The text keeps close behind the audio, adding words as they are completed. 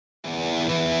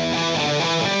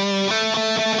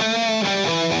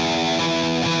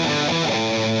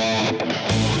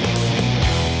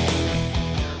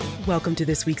Welcome to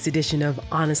this week's edition of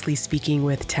Honestly Speaking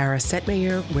with Tara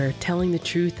Setmayer, where telling the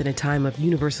truth in a time of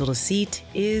universal deceit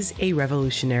is a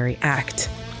revolutionary act.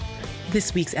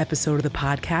 This week's episode of the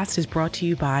podcast is brought to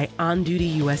you by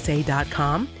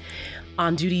OnDutyUSA.com.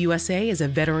 On Duty USA is a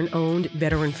veteran-owned,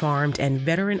 veteran-farmed, and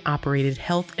veteran-operated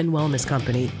health and wellness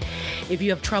company. If you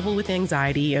have trouble with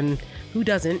anxiety, and who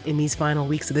doesn't in these final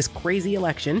weeks of this crazy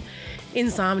election,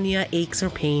 insomnia, aches, or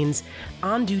pains,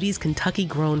 On Duty's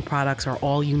Kentucky-grown products are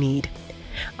all you need.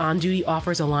 On Duty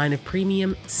offers a line of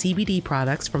premium CBD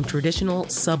products from traditional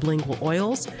sublingual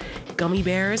oils, gummy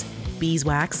bears,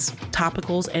 beeswax,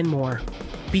 topicals, and more.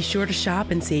 Be sure to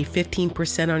shop and save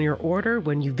 15% on your order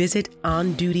when you visit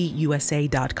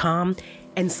OnDutyUSA.com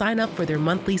and sign up for their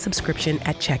monthly subscription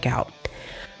at checkout.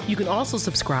 You can also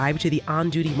subscribe to the On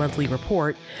Duty Monthly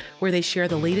Report, where they share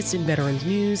the latest in veterans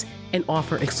news and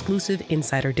offer exclusive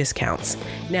insider discounts.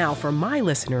 Now, for my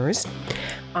listeners,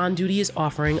 On Duty is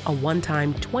offering a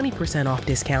one-time 20% off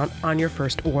discount on your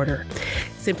first order.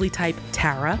 Simply type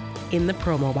Tara in the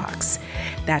promo box.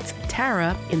 That's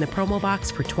Tara in the promo box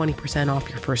for 20% off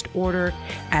your first order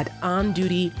at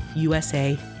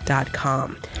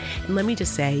OnDutyUSA.com. And let me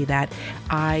just say that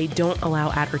I don't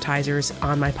allow advertisers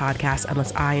on my podcast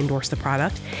unless I endorse the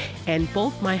product. And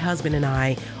both my husband and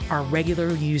I are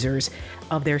regular users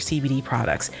of their CBD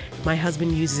products. My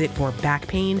husband uses it for back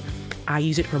pain. I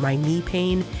use it for my knee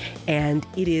pain, and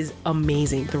it is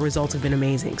amazing. The results have been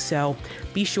amazing. So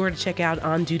be sure to check out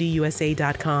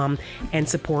OnDutyUSA.com and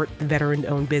support the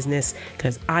veteran-owned business,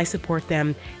 because I support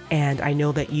them, and I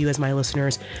know that you, as my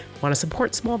listeners, want to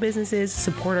support small businesses,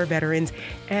 support our veterans,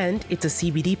 and it's a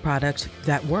CBD product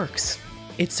that works.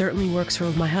 It certainly works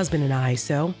for my husband and I,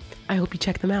 so I hope you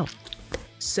check them out.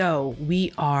 So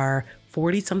we are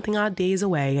 40-something odd days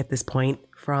away at this point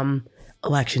from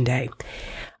Election Day.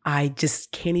 I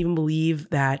just can't even believe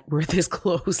that we're this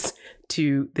close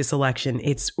to this election.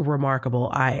 It's remarkable.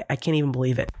 I can't even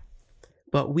believe it.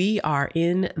 But we are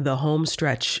in the home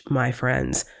stretch, my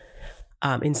friends.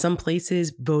 In some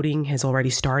places, voting has already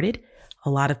started.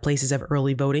 A lot of places have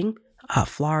early voting.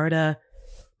 Florida,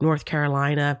 North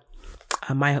Carolina,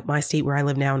 my state where I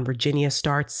live now in Virginia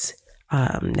starts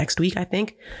next week, I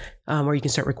think, where you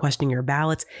can start requesting your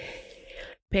ballots.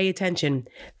 Pay attention,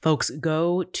 folks.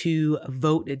 Go to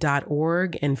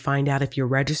vote.org and find out if you're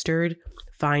registered.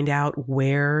 Find out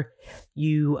where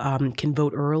you can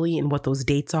vote early and what those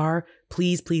dates are.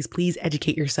 Please, please, please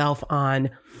educate yourself on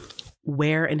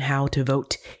where and how to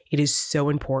vote. It is so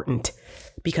important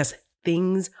because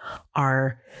things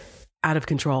are out of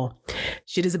control.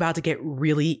 Shit is about to get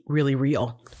really, really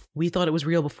real. We thought it was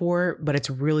real before, but it's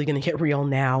really going to get real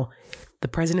now. The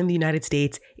President of the United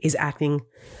States is acting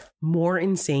more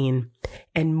insane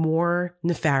and more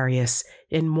nefarious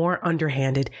and more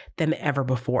underhanded than ever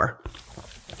before.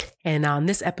 And on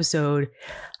this episode,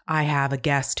 I have a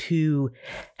guest who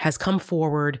has come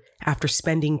forward after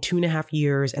spending 2.5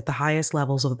 years at the highest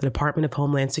levels of the Department of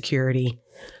Homeland Security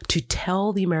to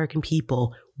tell the American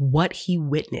people what he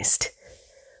witnessed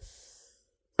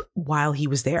while he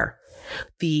was there.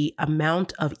 The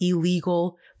amount of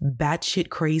illegal, batshit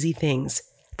crazy things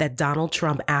that Donald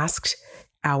Trump asked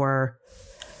our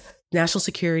national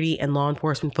security and law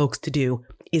enforcement folks to do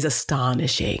is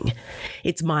astonishing.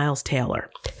 It's Miles Taylor.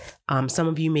 Some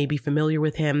of you may be familiar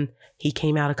with him. He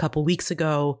came out a couple weeks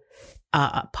ago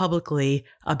publicly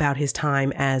about his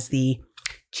time as the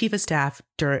chief of staff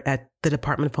at the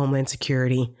Department of Homeland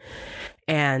Security.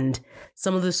 And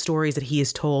some of the stories that he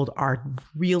has told are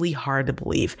really hard to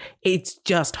believe. It's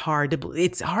just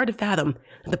it's hard to fathom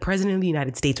that the President of the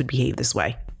United States would behave this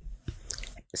way.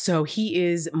 So he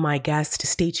is my guest.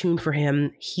 Stay tuned for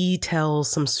him. He tells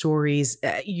some stories.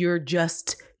 Your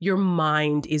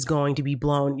mind is going to be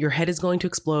blown. Your head is going to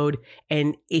explode.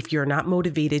 And if you're not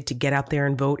motivated to get out there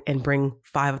and vote and bring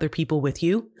 5 other people with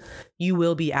you, you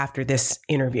will be after this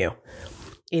interview.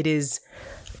 It is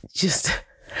just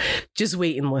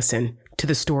wait and listen to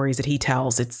the stories that he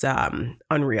tells. It's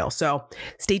unreal. So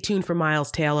stay tuned for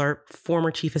Miles Taylor, former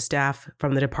chief of staff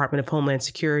from the Department of Homeland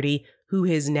Security, who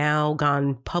has now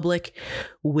gone public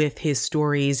with his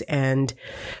stories and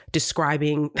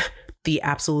describing the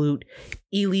absolute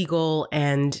illegal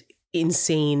and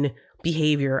insane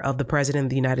behavior of the President of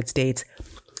the United States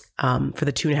for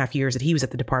the 2.5 years that he was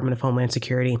at the Department of Homeland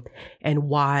Security, and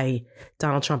why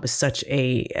Donald Trump is such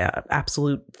a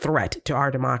absolute threat to our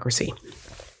democracy.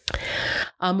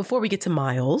 Before we get to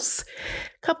Miles,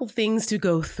 a couple things to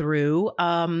go through,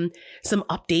 some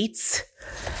updates.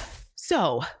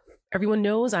 So Everyone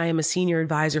knows I am a senior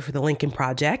advisor for the Lincoln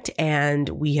Project, and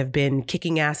we have been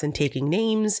kicking ass and taking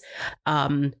names.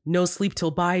 No sleep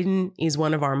till Biden is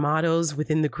one of our mottos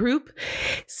within the group.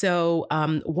 So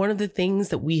one of the things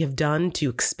that we have done to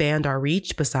expand our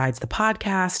reach, besides the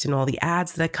podcast and all the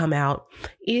ads that come out,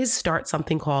 is start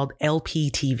something called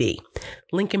LPTV,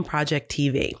 Lincoln Project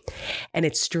TV. And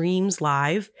it streams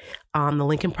live on the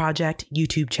Lincoln Project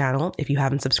YouTube channel. If you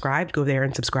haven't subscribed, go there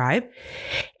and subscribe.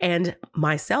 And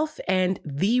myself and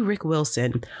the Rick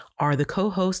Wilson are the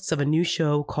co-hosts of a new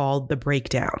show called The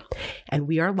Breakdown. And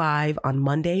we are live on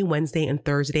Monday, Wednesday, and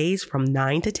Thursdays from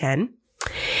 9 to 10.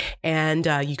 And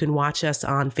you can watch us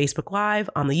on Facebook Live,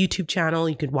 on the YouTube channel.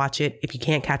 You can watch it. If you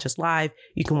can't catch us live,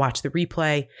 you can watch the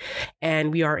replay.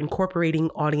 And we are incorporating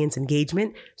audience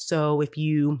engagement. So if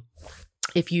you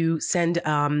send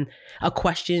a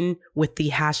question with the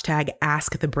hashtag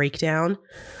 #AskTheBreakdown,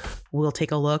 we'll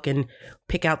take a look and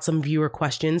pick out some viewer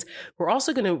questions. We're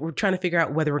trying to figure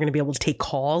out whether we're going to be able to take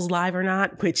calls live or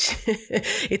not, which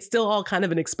it's still all kind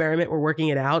of an experiment. We're working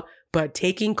it out, but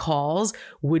taking calls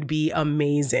would be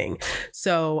amazing.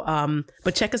 So,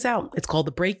 but check us out. It's called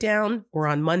The Breakdown. We're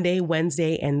on Monday,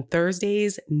 Wednesday, and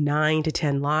Thursdays, 9 to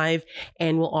 10 live.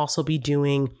 And we'll also be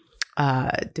doing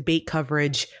debate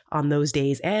coverage on those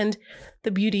days. And the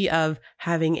beauty of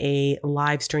having a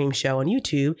live stream show on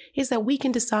YouTube is that we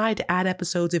can decide to add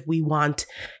episodes if we want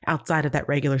outside of that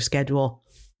regular schedule,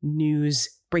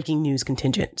 breaking news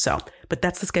contingent. So, but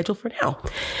that's the schedule for now.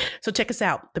 So check us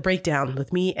out, The Breakdown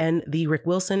with me and the Rick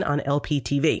Wilson on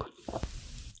LPTV.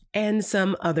 And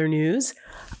some other news.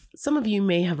 Some of you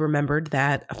may have remembered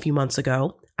that a few months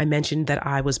ago, I mentioned that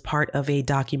I was part of a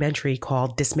documentary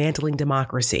called Dismantling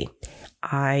Democracy.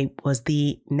 I was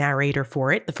the narrator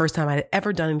for it, the first time I had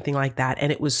ever done anything like that,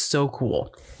 and it was so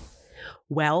cool.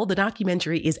 Well, the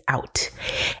documentary is out,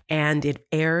 and it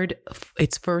aired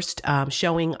its first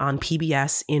showing on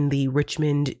PBS in the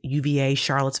Richmond, UVA,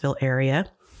 Charlottesville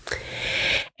area.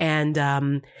 And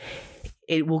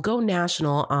it will go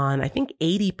national on, I think,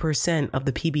 80% of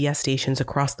the PBS stations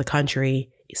across the country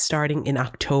starting in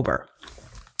October.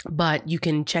 But you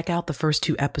can check out the first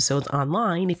 2 episodes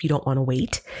online if you don't want to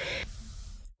wait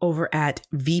over at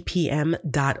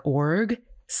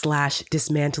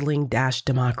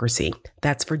vpm.org/dismantling-democracy.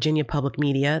 That's Virginia Public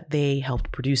Media. They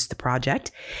helped produce the project,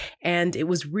 and it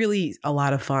was really a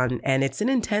lot of fun. And it's an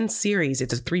intense series.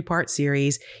 It's a 3-part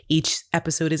series. Each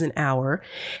episode is an hour.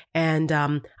 And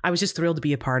I was just thrilled to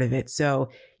be a part of it. So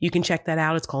you can check that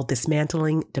out. It's called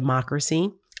Dismantling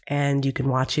Democracy. And you can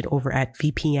watch it over at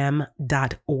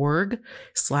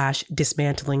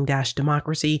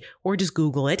vpm.org/dismantling-democracy, or just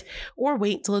Google it, or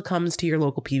wait till it comes to your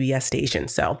local PBS station.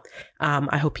 So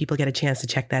I hope people get a chance to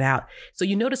check that out. So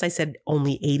you notice I said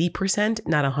only 80%,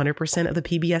 not 100% of the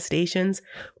PBS stations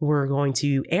were going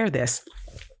to air this.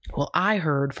 Well, I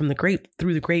heard through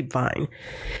the grapevine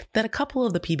that a couple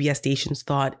of the PBS stations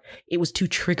thought it was too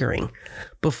triggering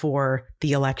before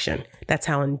the election. That's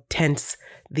how intense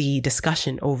the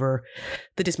discussion over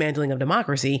the dismantling of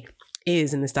democracy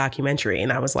is in this documentary.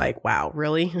 And I was like, wow,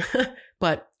 really?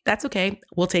 But that's okay.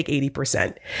 We'll take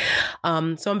 80%.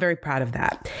 So I'm very proud of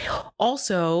that.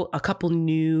 Also, a couple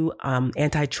new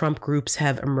anti-Trump groups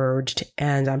have emerged,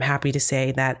 and I'm happy to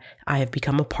say that I have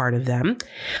become a part of them.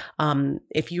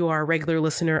 If you are a regular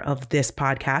listener of this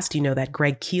podcast, you know that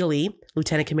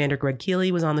Lieutenant Commander Greg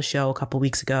Keeley was on the show a couple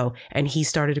weeks ago, and he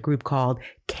started a group called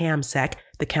CAMSEC,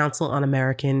 the Council on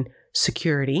American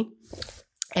Security.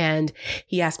 And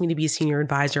he asked me to be a senior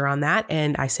advisor on that.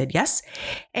 And I said yes.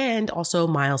 And also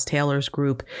Miles Taylor's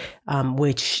group,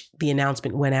 which the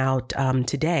announcement went out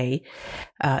today.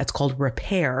 It's called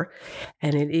Repair.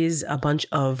 And it is a bunch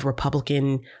of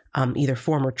Republican, either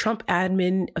former Trump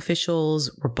admin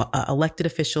officials, elected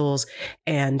officials,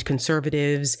 and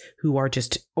conservatives who are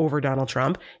just over Donald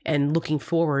Trump and looking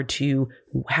forward to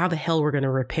how the hell we're going to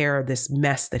repair this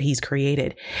mess that he's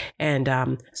created.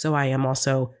 And so I am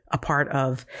also a part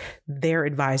of their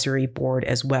advisory board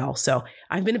as well. So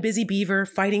I've been a busy beaver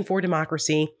fighting for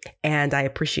democracy, and I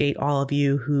appreciate all of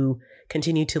you who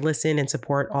continue to listen and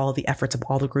support all of the efforts of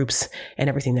all the groups and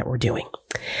everything that we're doing.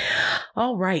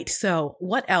 All right. So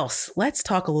what else? Let's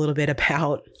talk a little bit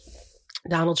about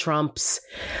Donald Trump's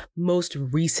most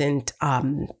recent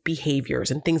behaviors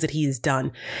and things that he has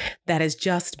done that has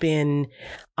just been,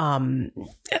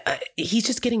 he's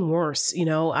just getting worse. You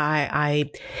know,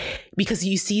 because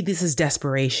you see, this is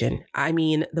desperation. I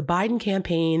mean, the Biden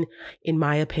campaign, in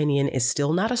my opinion, is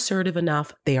still not assertive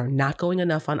enough. They are not going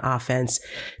enough on offense.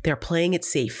 They're playing it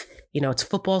safe. It's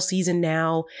football season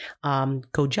now.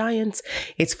 Go Giants.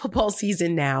 It's football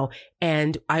season now.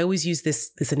 And I always use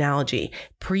this analogy.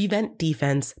 Prevent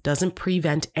defense doesn't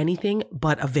prevent anything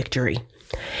but a victory.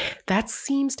 That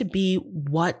seems to be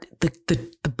what the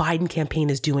Biden campaign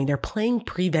is doing. They're playing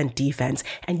prevent defense.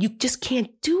 And you just can't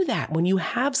do that when you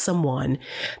have someone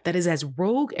that is as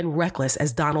rogue and reckless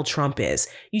as Donald Trump is.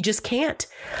 You just can't.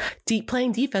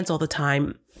 Playing defense all the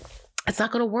time, it's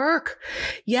not going to work.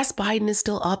 Yes, Biden is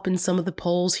still up in some of the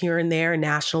polls here and there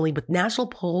nationally, but national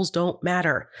polls don't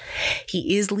matter.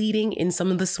 He is leading in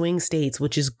some of the swing states,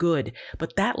 which is good,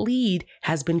 but that lead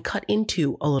has been cut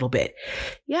into a little bit.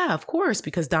 Yeah, of course,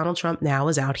 because Donald Trump now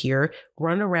is out here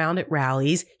running around at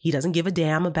rallies. He doesn't give a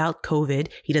damn about COVID.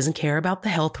 He doesn't care about the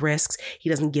health risks. He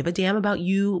doesn't give a damn about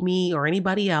you, me, or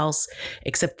anybody else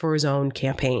except for his own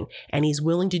campaign. And he's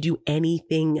willing to do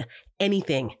anything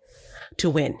to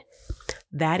win.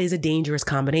 That is a dangerous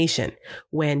combination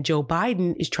when Joe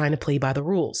Biden is trying to play by the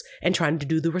rules and trying to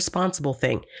do the responsible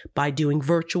thing by doing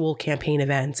virtual campaign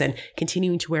events and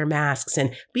continuing to wear masks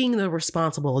and being the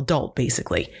responsible adult,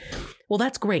 basically. Well,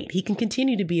 that's great. He can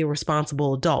continue to be a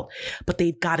responsible adult, but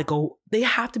they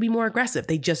have to be more aggressive.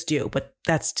 They just do. But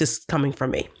that's just coming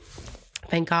from me.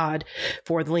 Thank God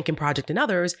for the Lincoln Project and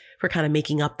others for kind of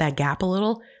making up that gap a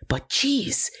little. But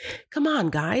geez, come on,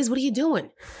 guys, what are you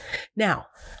doing? Now,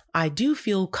 I do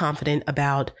feel confident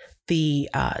about the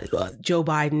Joe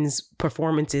Biden's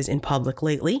performances in public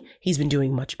lately. He's been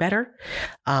doing much better.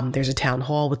 There's a town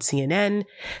hall with CNN.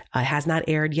 It has not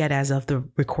aired yet as of the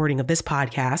recording of this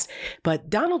podcast. But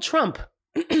Donald Trump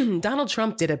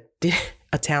did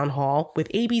a town hall with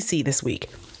ABC this week.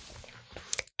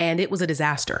 And it was a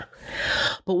disaster.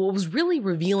 But what was really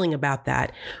revealing about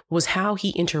that was how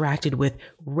he interacted with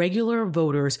regular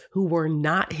voters who were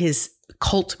not his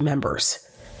cult members.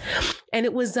 And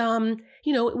it was,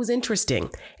 it was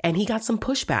interesting. And he got some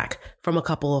pushback from a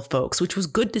couple of folks, which was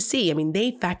good to see. I mean,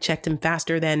 they fact checked him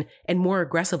faster and more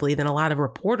aggressively than a lot of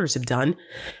reporters have done,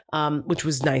 which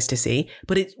was nice to see.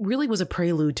 But it really was a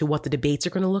prelude to what the debates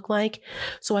are going to look like.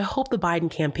 So I hope the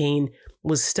Biden campaign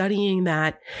was studying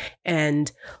that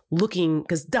and looking,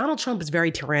 because Donald Trump is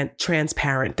very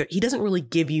transparent. He doesn't really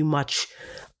give you much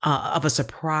of a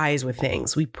surprise with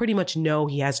things. We pretty much know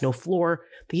he has no floor,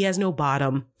 that he has no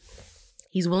bottom.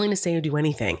 He's willing to say or do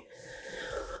anything.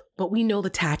 But we know the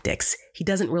tactics. He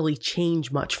doesn't really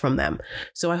change much from them.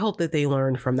 So I hope that they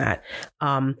learned from that.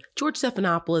 George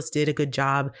Stephanopoulos did a good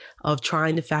job of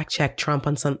trying to fact check Trump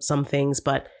on some things,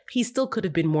 but he still could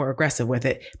have been more aggressive with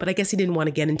it. But I guess he didn't want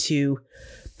to get into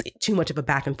too much of a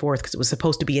back and forth because it was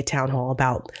supposed to be a town hall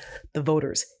about the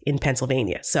voters in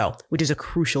Pennsylvania. Which is a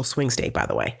crucial swing state, by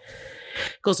the way.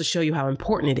 Goes to show you how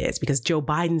important it is because Joe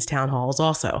Biden's town hall is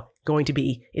also going to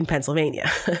be in Pennsylvania,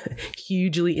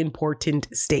 hugely important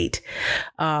state.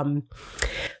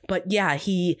 But yeah,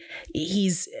 he's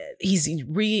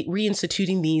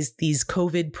reinstituting these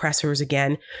COVID pressers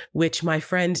again, which my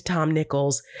friend Tom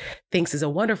Nichols thinks is a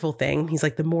wonderful thing. He's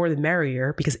like, the more the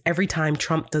merrier, because every time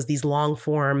Trump does these long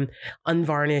form,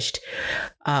 unvarnished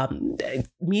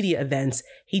media events,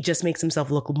 he just makes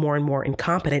himself look more and more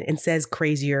incompetent and says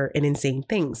crazier and insane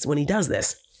things when he does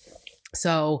this.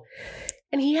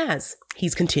 And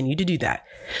he's continued to do that.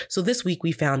 So this week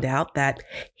we found out that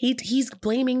he's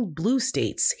blaming blue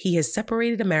states. He has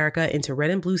separated America into red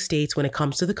and blue states when it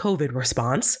comes to the COVID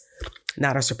response.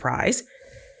 Not a surprise.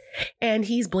 And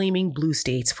he's blaming blue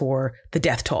states for the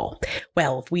death toll.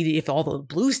 Well, if all the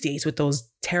blue states with those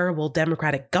terrible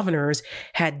Democratic governors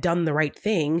had done the right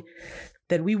thing,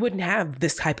 then we wouldn't have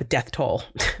this type of death toll.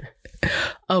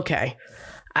 Okay.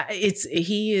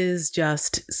 He is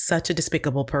just such a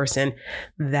despicable person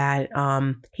that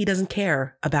he doesn't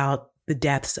care about the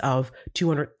deaths of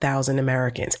 200,000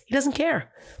 Americans. He doesn't care.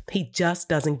 He just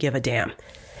doesn't give a damn.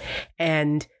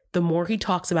 And the more he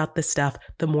talks about this stuff,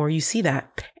 the more you see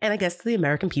that. And I guess the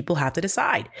American people have to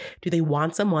decide. Do they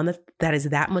want someone that is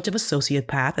that much of a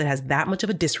sociopath, that has that much of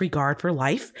a disregard for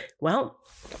life? Well,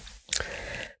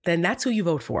 then that's who you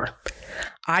vote for.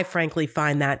 I frankly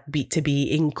find that to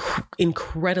be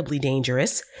incredibly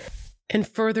dangerous and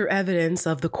further evidence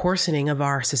of the coarsening of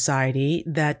our society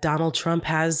that Donald Trump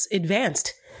has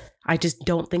advanced. I just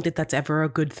don't think that that's ever a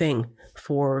good thing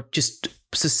for just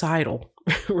societal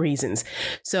reasons.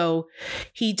 So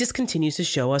he just continues to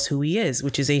show us who he is,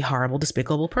 which is a horrible,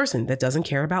 despicable person that doesn't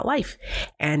care about life.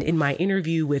 And in my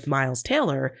interview with Miles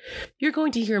Taylor, you're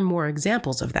going to hear more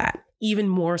examples of that, even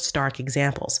more stark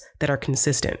examples that are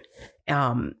consistent.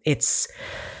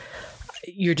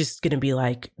 You're just going to be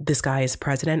like, this guy is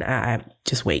president.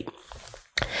 Just wait.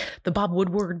 The Bob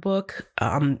Woodward book,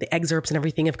 the excerpts and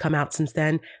everything have come out since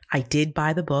then. I did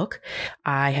buy the book.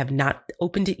 I have not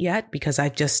opened it yet because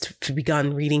I've just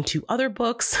begun reading 2 other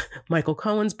books, Michael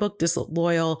Cohen's book,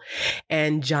 Disloyal,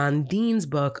 and John Dean's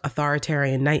book,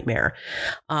 Authoritarian Nightmare.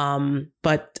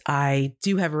 But I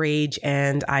do have Rage,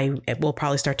 and I will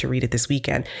probably start to read it this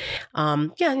weekend.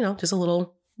 Just a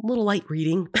little light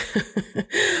reading.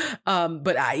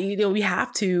 But I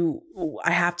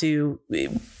have to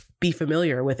be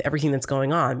familiar with everything that's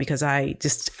going on, because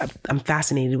I'm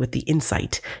fascinated with the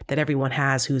insight that everyone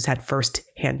has who's had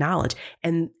firsthand knowledge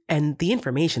and the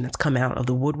information that's come out of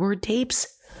the Woodward tapes.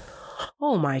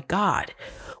 Oh my God.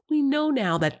 We know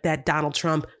now that Donald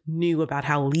Trump knew about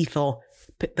how lethal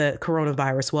the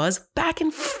coronavirus was back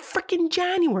in freaking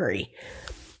January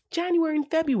and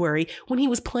February, when he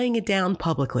was playing it down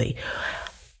publicly.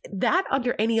 That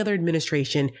under any other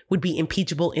administration would be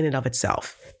impeachable in and of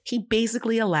itself. He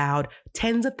basically allowed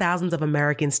tens of thousands of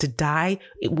Americans to die,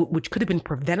 which could have been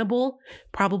preventable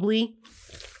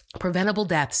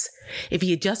deaths, if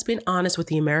he had just been honest with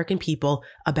the American people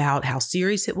about how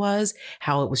serious it was,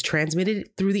 how it was transmitted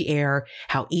through the air,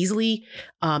 how deadly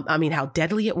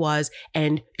it was.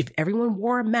 And if everyone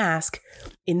wore a mask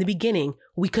in the beginning,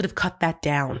 we could have cut that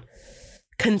down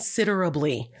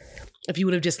considerably if you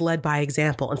would have just led by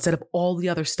example instead of all the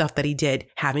other stuff that he did,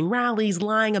 having rallies,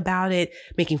 lying about it,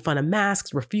 making fun of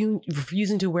masks,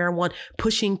 refusing to wear one,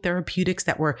 pushing therapeutics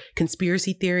that were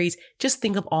conspiracy theories. Just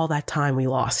think of all that time we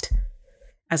lost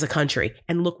as a country,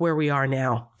 and look where we are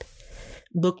now.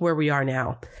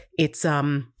 It's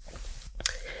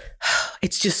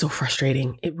just so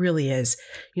frustrating. It really is.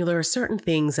 There are certain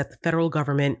things that the federal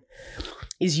government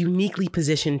is uniquely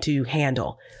positioned to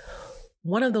handle.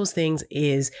 One of those things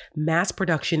is mass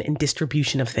production and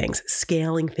distribution of things,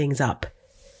 scaling things up.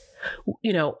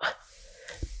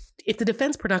 If the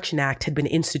Defense Production Act had been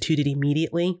instituted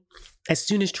immediately, as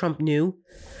soon as Trump knew,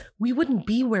 we wouldn't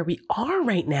be where we are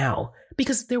right now,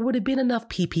 because there would have been enough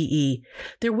PPE.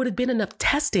 There would have been enough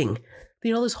testing.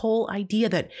 This whole idea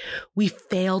that we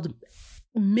failed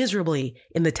miserably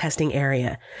in the testing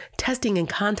area, testing and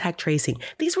contact tracing.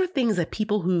 These were things that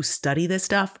people who study this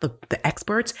stuff, the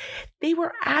experts, they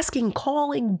were asking,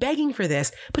 calling, begging for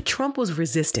this, but Trump was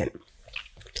resistant.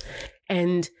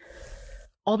 And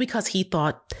all because he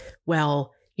thought, we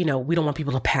don't want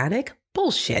people to panic.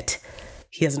 Bullshit.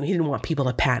 He didn't want people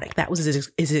to panic. That was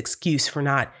his excuse for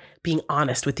not being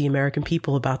honest with the American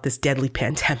people about this deadly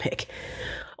pandemic.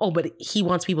 Oh, but he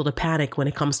wants people to panic when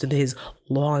it comes to his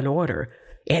law and order.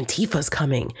 Antifa's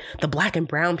coming. The black and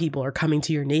brown people are coming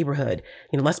to your neighborhood.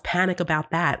 Let's panic about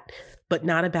that, but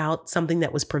not about something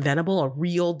that was preventable, a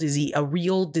real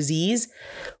disease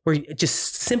where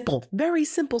just very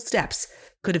simple steps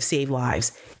could have saved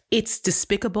lives. It's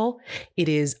despicable. It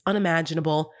is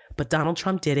unimaginable, but Donald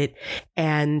Trump did it,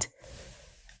 and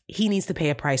he needs to pay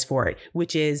a price for it,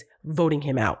 which is voting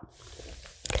him out.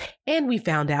 And we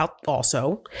found out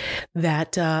also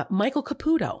that Michael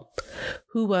Caputo,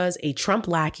 who was a Trump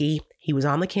lackey, he was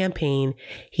on the campaign.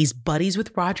 He's buddies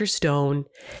with Roger Stone.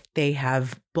 They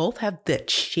both have the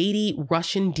shady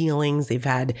Russian dealings. They've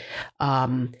had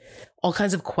all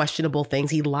kinds of questionable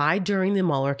things. He lied during the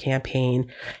Mueller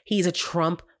campaign. He's a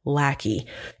Trump lackey.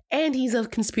 And he's a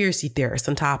conspiracy theorist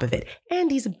on top of it. And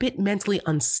he's a bit mentally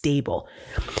unstable.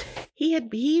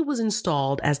 He was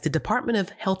installed as the Department of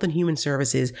Health and Human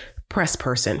Services press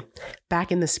person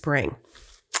back in the spring.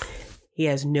 He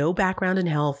has no background in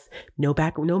health, no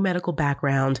medical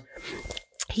background.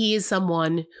 He is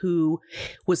someone who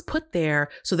was put there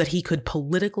so that he could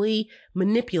politically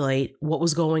manipulate what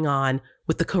was going on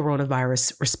with the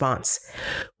coronavirus response.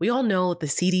 We all know that the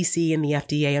CDC and the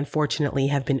FDA, unfortunately,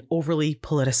 have been overly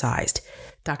politicized.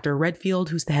 Dr. Redfield,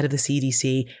 who's the head of the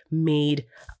CDC, made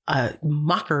a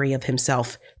mockery of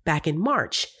himself back in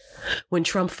March when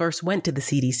Trump first went to the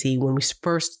CDC, when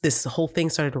this whole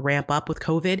thing started to ramp up with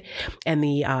COVID and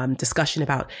the discussion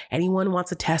about anyone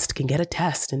wants a test can get a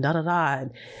test and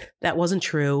and that wasn't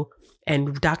true.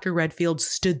 And Dr. Redfield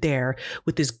stood there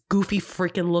with this goofy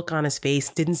freaking look on his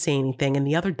face, didn't say anything. And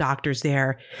the other doctors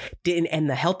there didn't, and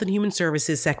the Health and Human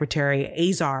Services Secretary,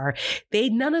 Azar,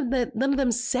 none of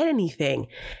them said anything.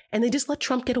 And they just let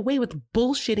Trump get away with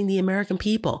bullshitting the American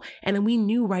people. And we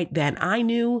knew right then, I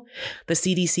knew the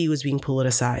CDC was being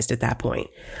politicized at that point.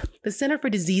 The Center for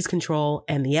Disease Control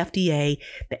and the FDA,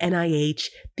 the NIH,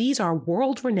 these are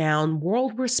world-renowned,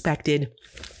 world-respected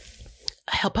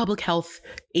public health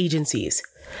agencies.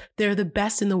 They're the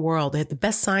best in the world. They have the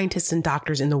best scientists and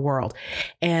doctors in the world.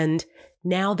 And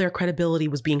Now their credibility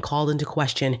was being called into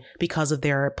question because of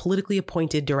their politically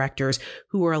appointed directors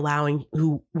who were allowing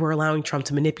Trump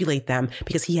to manipulate them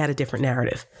because he had a different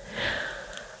narrative.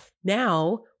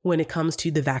 Now, when it comes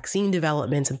to the vaccine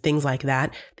developments and things like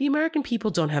that, the American people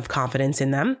don't have confidence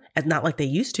in them, not like they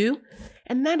used to.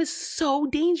 And that is so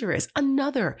dangerous.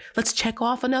 Let's check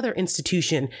off another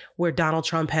institution where Donald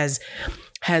Trump has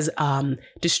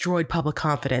destroyed public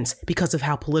confidence because of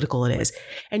how political it is.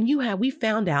 And we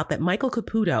found out that Michael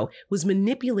Caputo was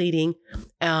manipulating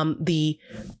the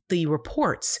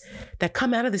reports that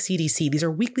come out of the CDC. These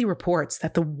are weekly reports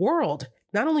that the world,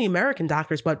 not only American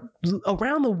doctors, but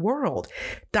around the world,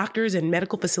 doctors and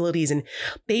medical facilities, and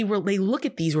they look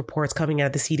at these reports coming out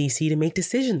of the CDC to make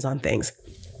decisions on things.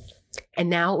 And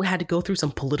now it had to go through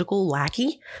some political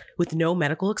lackey with no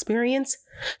medical experience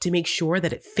to make sure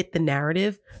that it fit the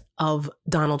narrative of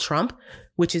Donald Trump,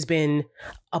 which has been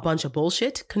a bunch of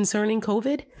bullshit concerning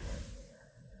COVID.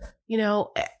 You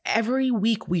know, every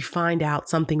week we find out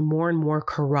something more and more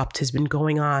corrupt has been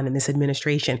going on in this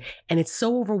administration. And it's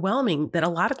so overwhelming that a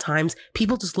lot of times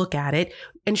people just look at it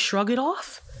and shrug it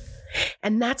off.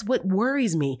 And that's what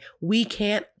worries me. We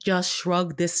can't just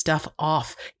shrug this stuff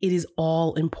off. It is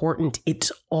all important.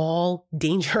 It's all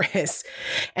dangerous.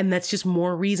 And that's just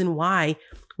more reason why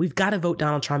we've got to vote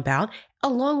Donald Trump out,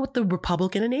 along with the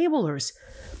Republican enablers.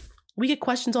 We get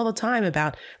questions all the time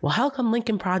about, well, how come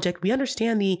Lincoln Project? We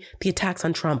understand the attacks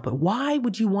on Trump, but why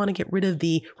would you want to get rid of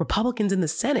the Republicans in the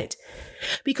Senate?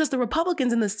 Because the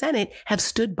Republicans in the Senate have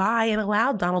stood by and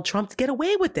allowed Donald Trump to get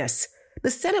away with this. The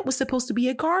Senate was supposed to be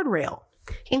a guardrail.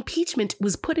 Impeachment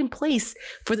was put in place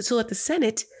so that the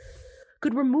Senate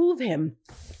could remove him,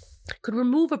 could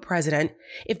remove a president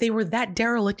if they were that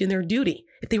derelict in their duty,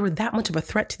 if they were that much of a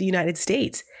threat to the United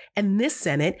States. And this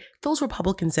Senate, those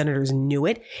Republican senators knew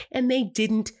it, and they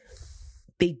did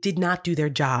not do their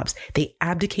jobs. They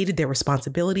abdicated their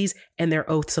responsibilities and their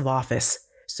oaths of office.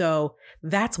 So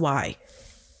that's why.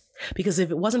 Because if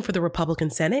it wasn't for the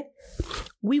Republican Senate,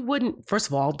 first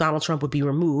of all, Donald Trump would be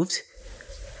removed.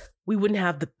 We wouldn't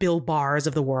have the Bill Barrs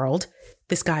of the world.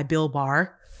 This guy, Bill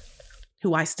Barr,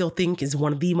 who I still think is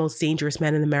one of the most dangerous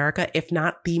men in America, if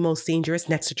not the most dangerous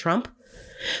next to Trump,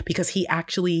 because he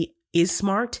actually is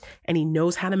smart and he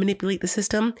knows how to manipulate the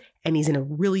system. And he's in a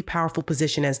really powerful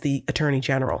position as the Attorney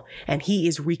General. And he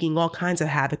is wreaking all kinds of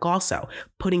havoc also,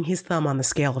 putting his thumb on the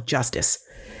scale of justice.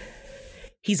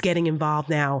 He's getting involved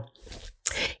now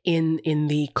in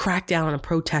the crackdown on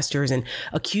protesters and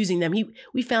accusing them.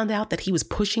 We found out that he was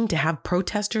pushing to have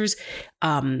protesters,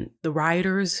 the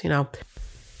rioters,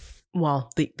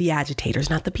 the agitators,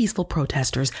 not the peaceful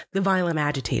protesters, the violent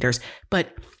agitators,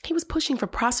 but he was pushing for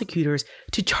prosecutors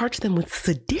to charge them with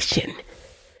sedition.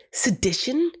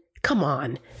 Sedition? Come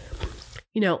on.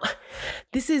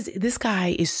 This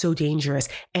guy is so dangerous,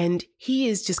 and he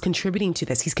is just contributing to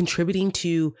this. He's contributing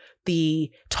to the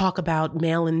talk about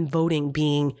mail-in voting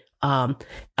being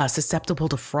susceptible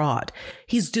to fraud.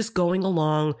 He's just going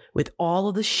along with all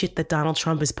of the shit that Donald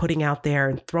Trump is putting out there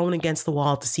and throwing against the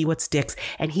wall to see what sticks,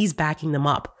 and he's backing them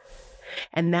up.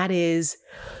 And that is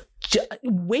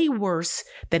way worse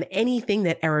than anything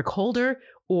that Eric Holder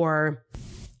or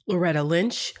Loretta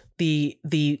Lynch,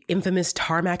 the infamous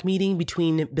tarmac meeting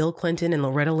between Bill Clinton and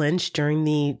Loretta Lynch during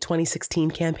the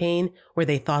 2016 campaign, where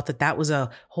they thought that was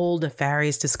a whole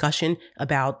nefarious discussion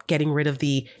about getting rid of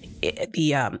the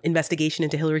investigation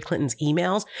into Hillary Clinton's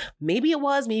emails. Maybe it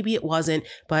was, maybe it wasn't,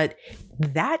 but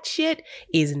that shit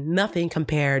is nothing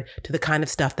compared to the kind of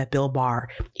stuff that Bill Barr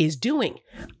is doing.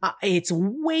 It's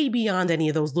way beyond any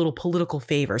of those little political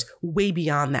favors, way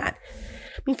beyond that.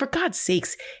 I mean, for God's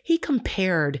sakes, he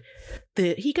compared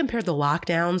the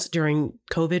lockdowns during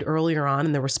COVID earlier on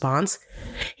in the response.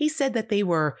 He said that they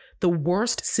were the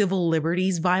worst civil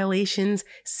liberties violations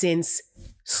since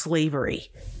slavery.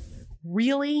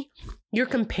 Really? You're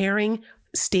comparing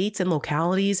states and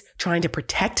localities trying to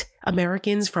protect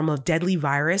Americans from a deadly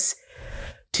virus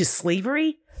to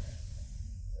slavery?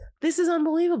 This is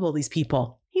unbelievable, these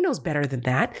people. He knows better than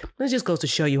that. It just goes to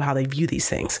show you how they view these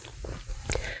things.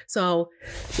 So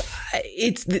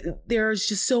there's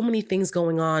just so many things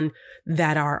going on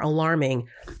that are alarming,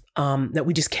 that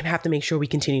we just have to make sure we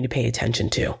continue to pay attention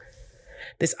to.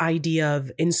 This idea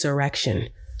of insurrection.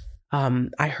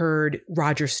 I heard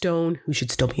Roger Stone, who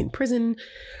should still be in prison,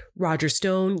 Roger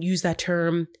Stone used that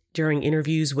term during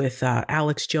interviews with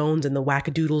Alex Jones and the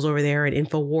wackadoodles over there at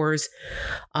InfoWars.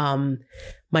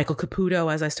 Michael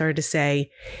Caputo, as I started to say,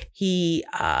 he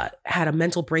had a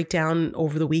mental breakdown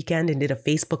over the weekend and did a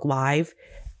Facebook Live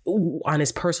on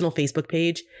his personal Facebook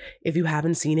page. If you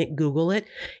haven't seen it, Google it.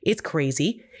 It's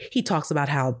crazy. He talks about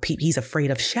how he's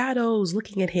afraid of shadows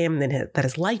looking at him, and that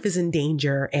his life is in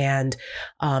danger, and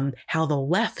how the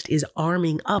left is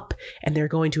arming up and they're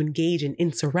going to engage in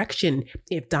insurrection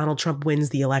if Donald Trump wins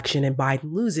the election and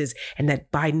Biden loses, and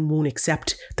that Biden won't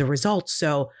accept the results.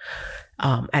 So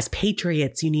as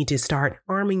patriots, you need to start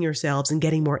arming yourselves and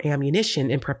getting more ammunition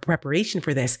in preparation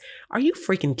for this. Are you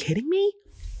freaking kidding me?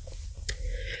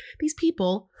 These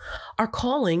people are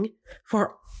calling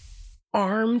for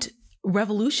armed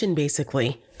revolution,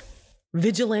 basically,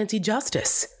 vigilante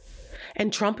justice.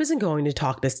 And Trump isn't going to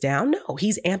talk this down. No,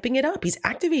 he's amping it up. He's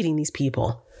activating these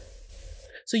people.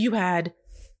 So you had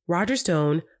Roger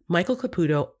Stone, Michael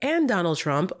Caputo, and Donald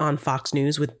Trump on Fox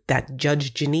News with that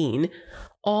Judge Jeanine,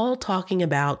 all talking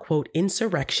about, quote,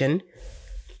 insurrection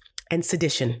and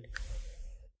sedition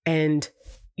and,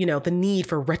 the need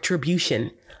for retribution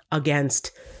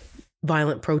against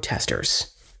violent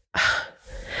protesters.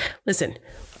 Listen,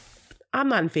 I'm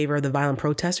not in favor of the violent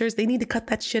protesters. They need to cut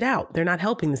that shit out. They're not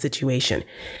helping the situation.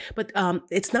 But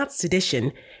it's not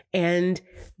sedition and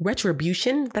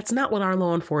retribution. That's not what our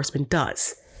law enforcement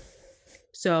does.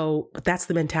 So, but that's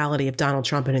the mentality of Donald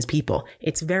Trump and his people.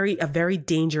 It's a very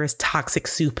dangerous, toxic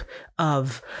soup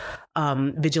of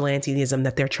vigilantism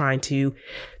that they're trying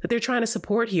to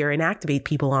support here and activate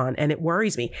people on. And it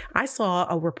worries me. I saw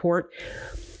a report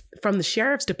from the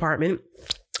sheriff's department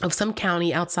of some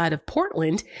county outside of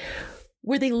Portland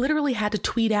where they literally had to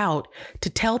tweet out to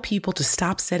tell people to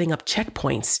stop setting up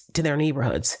checkpoints to their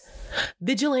neighborhoods.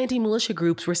 Vigilante militia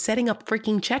groups were setting up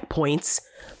freaking checkpoints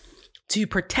to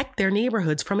protect their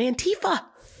neighborhoods from Antifa.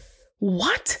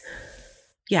 What?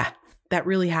 Yeah, that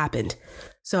really happened.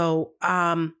 So,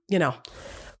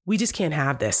 we just can't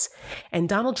have this. And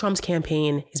Donald Trump's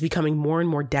campaign is becoming more and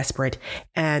more desperate,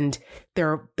 and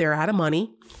they're out of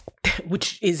money,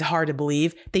 which is hard to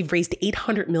believe. They've raised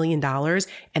 $800 million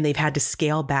and they've had to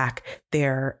scale back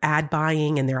their ad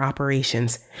buying and their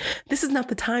operations. This is not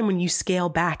the time when you scale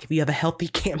back if you have a healthy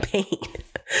campaign.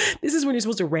 This is when you're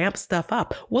supposed to ramp stuff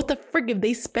up. What the frig have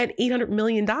they spent $800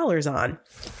 million on?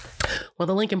 Well,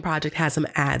 the Lincoln Project has some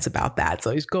ads about that.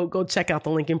 So just go check out the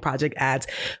Lincoln Project ads.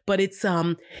 But it's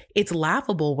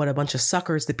laughable what a bunch of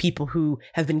suckers, the people who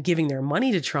have been giving their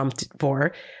money to Trump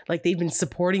for, like they've been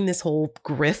supporting this whole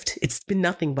grift. It's been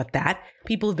nothing but that.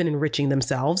 People have been enriching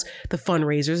themselves, the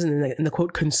fundraisers and the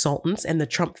quote consultants and the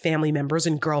Trump family members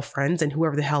and girlfriends and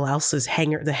whoever the hell else is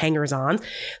the hangers on.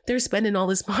 They're spending all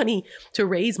this money to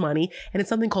raise money. And it's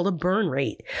something called a burn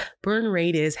rate. Burn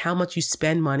rate is how much you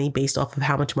spend money based off of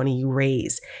how much money you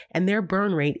raise. And their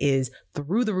burn rate is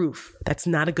through the roof. That's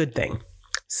not a good thing.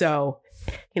 So,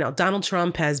 Donald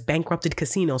Trump has bankrupted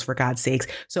casinos, for God's sakes.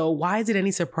 So why is it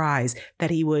any surprise that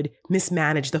he would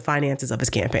mismanage the finances of his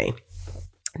campaign?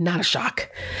 Not a shock.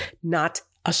 Not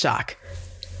a shock.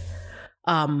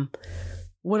 One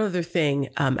other thing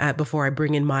before I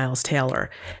bring in Miles Taylor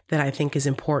that I think is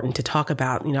important to talk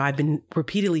about. I've been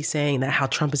repeatedly saying that how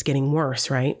Trump is getting worse,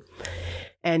 right?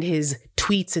 And his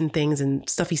tweets and things and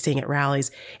stuff he's saying at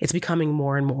rallies, it's becoming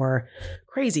more and more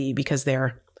crazy because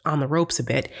they're on the ropes a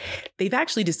bit. They've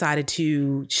actually decided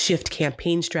to shift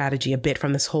campaign strategy a bit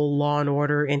from this whole law and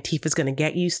order, Antifa's going to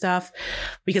get you stuff,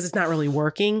 because it's not really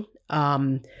working.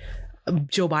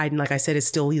 Joe Biden, like I said, is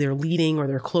still either leading or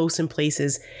they're close in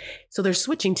places. So they're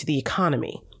switching to the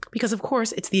economy because, of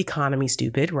course, it's the economy,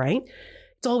 stupid, right?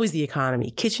 It's always the economy.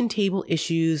 Kitchen table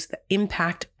issues that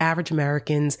impact average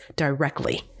Americans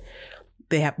directly.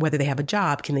 Whether they have a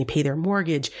job, can they pay their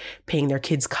mortgage, paying their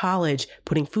kids' college,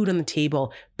 putting food on the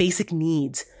table, basic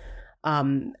needs.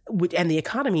 And the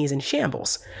economy is in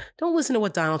shambles. Don't listen to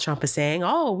what Donald Trump is saying.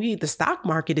 The stock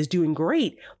market is doing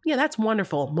great. Yeah, that's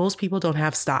wonderful. Most people don't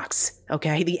have stocks.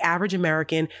 Okay. The average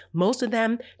American, most of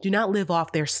them do not live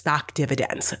off their stock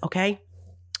dividends. Okay.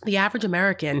 The average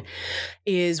American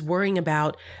is worrying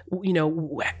about,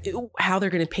 how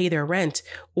they're going to pay their rent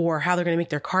or how they're going to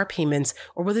make their car payments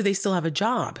or whether they still have a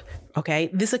job. Okay.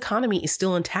 This economy is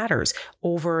still in tatters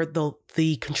over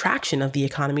the contraction of the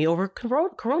economy over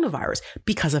coronavirus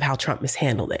because of how Trump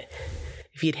mishandled it.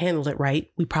 If he had handled it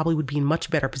right, we probably would be in much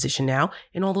better position now,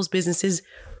 and all those businesses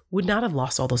would not have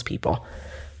lost all those people.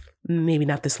 Maybe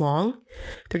not this long.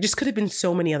 There just could have been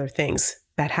so many other things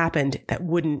that happened that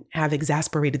wouldn't have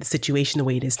exasperated the situation the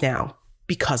way it is now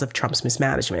because of Trump's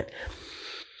mismanagement.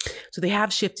 So they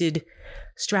have shifted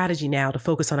strategy now to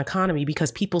focus on economy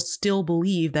because people still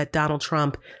believe that Donald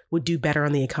Trump would do better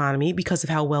on the economy because of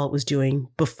how well it was doing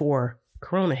before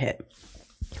Corona hit.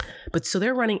 But so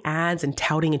they're running ads and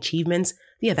touting achievements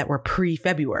Yeah, that were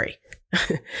pre-February.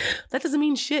 That doesn't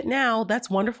mean shit now. That's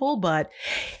wonderful. But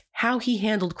how he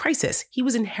handled crisis, he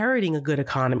was inheriting a good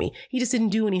economy. He just didn't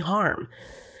do any harm.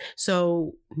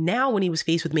 So now when he was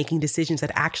faced with making decisions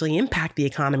that actually impact the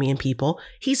economy and people,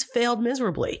 he's failed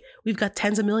miserably. We've got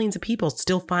tens of millions of people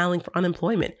still filing for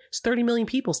unemployment. There's 30 million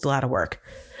people still out of work.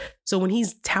 So when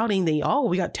he's touting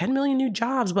we got 10 million new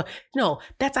jobs, but no,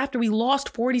 that's after we lost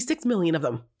 46 million of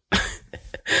them.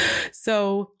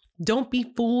 So don't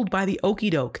be fooled by the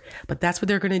okie doke, but that's what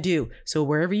they're going to do. So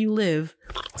wherever you live,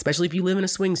 especially if you live in a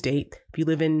swing state, if you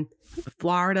live in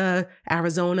Florida,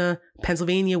 Arizona,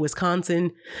 Pennsylvania,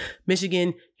 Wisconsin,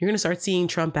 Michigan, you're going to start seeing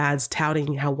Trump ads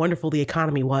touting how wonderful the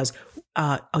economy was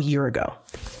a year ago.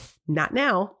 Not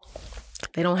now.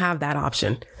 They don't have that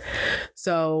option.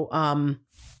 So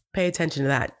pay attention to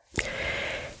that.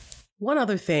 One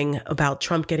other thing about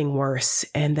Trump getting worse,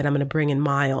 and then I'm going to bring in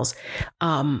Miles,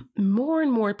 more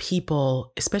and more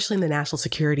people, especially in the national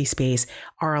security space,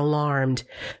 are alarmed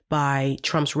by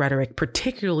Trump's rhetoric,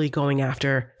 particularly going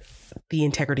after the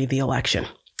integrity of the election.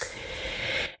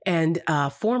 And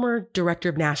former Director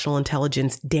of National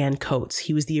Intelligence, Dan Coats,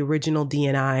 he was the original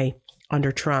DNI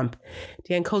under Trump.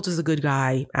 Dan Coats is a good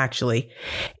guy, actually,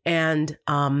 and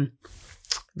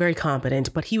very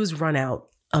competent, but he was run out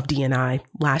of DNI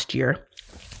last year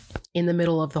in the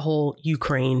middle of the whole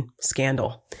Ukraine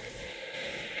scandal.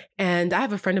 And I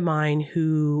have a friend of mine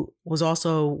who was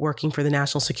also working for the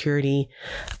National Security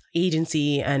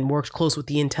Agency and worked close with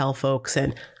the intel folks,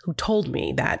 and who told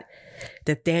me that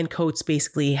Dan Coats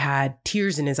basically had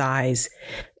tears in his eyes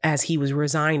as he was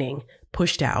resigning,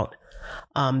 pushed out,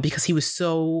 because he was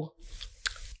so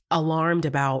alarmed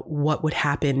about what would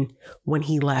happen when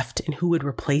he left and who would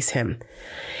replace him.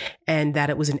 And that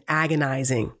it was an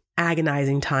agonizing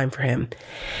time for him.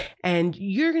 And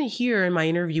you're going to hear in my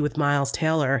interview with Miles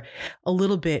Taylor a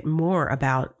little bit more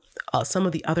about some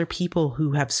of the other people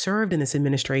who have served in this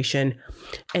administration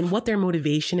and what their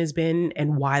motivation has been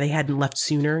and why they hadn't left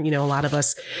sooner. You know, a lot of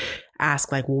us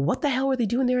ask like, well, what the hell were they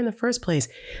doing there in the first place?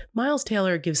 Miles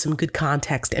Taylor gives some good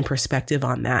context and perspective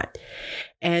on that.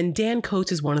 And Dan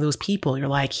Coats is one of those people. You're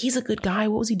like, he's a good guy.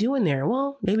 What was he doing there?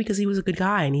 Well, maybe because he was a good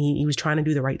guy and he was trying to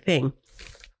do the right thing.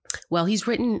 Well, he's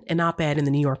written an op-ed in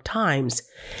the New York Times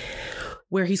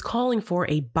where he's calling for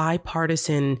a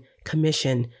bipartisan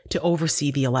commission to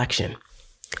oversee the election.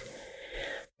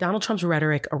 Donald Trump's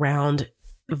rhetoric around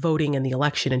voting in the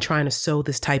election and trying to sow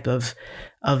this type of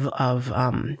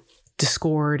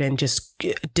discord and just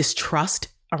distrust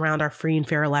around our free and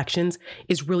fair elections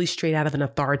is really straight out of an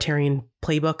authoritarian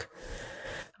playbook.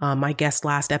 My guest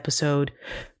last episode,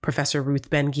 Professor Ruth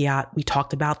Ben-Ghiat, we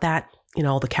talked about that, you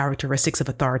know, all the characteristics of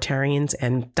authoritarians,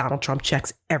 and Donald Trump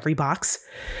checks every box.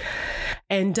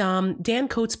 And Dan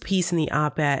Coats' piece in the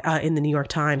op-ed, in the New York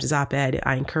Times, his op-ed,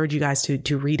 I encourage you guys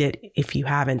to read it if you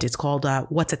haven't. It's called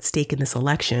What's at Stake in This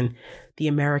Election? The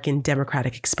American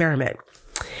Democratic Experiment.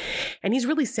 And he's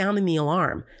really sounding the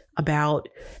alarm about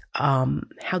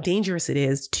how dangerous it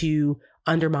is to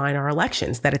undermine our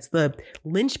elections, that it's the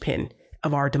linchpin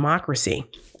of our democracy.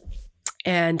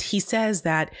 And he said,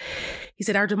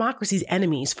 our democracy's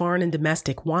enemies, foreign and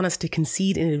domestic, want us to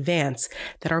concede in advance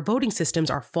that our voting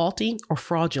systems are faulty or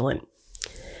fraudulent,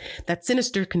 that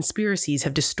sinister conspiracies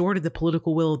have distorted the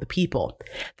political will of the people,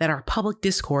 that our public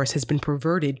discourse has been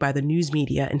perverted by the news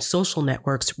media and social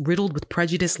networks riddled with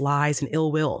prejudice, lies, and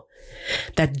ill will,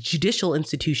 that judicial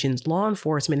institutions, law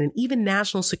enforcement, and even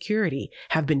national security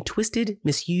have been twisted,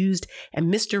 misused, and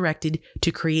misdirected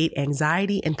to create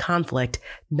anxiety and conflict,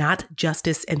 not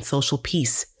justice and social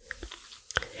peace.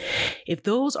 If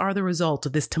those are the results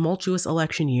of this tumultuous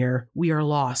election year, we are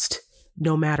lost,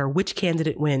 no matter which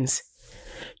candidate wins.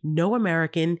 No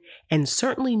American, and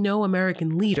certainly no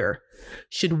American leader,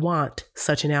 should want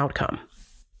such an outcome.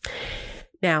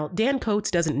 Now, Dan Coats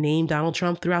doesn't name Donald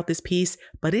Trump throughout this piece,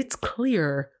 but it's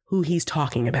clear who he's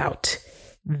talking about.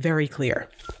 Very clear.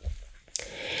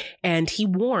 And he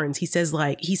warns, he says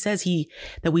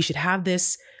that we should have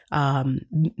this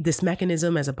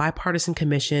mechanism as a bipartisan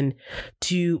commission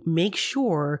to make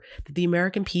sure that the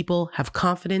American people have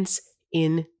confidence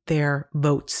in their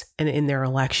votes and in their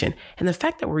election. And the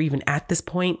fact that we're even at this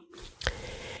point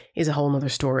is a whole nother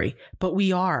story, but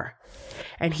we are.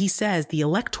 And he says the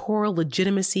electoral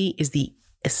legitimacy is the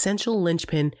essential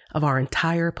linchpin of our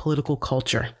entire political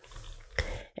culture.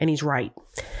 And he's right.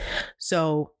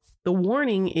 So the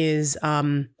warning is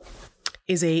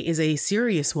is a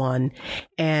serious one.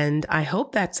 And I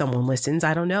hope that someone listens.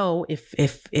 I don't know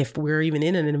if we're even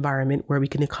in an environment where we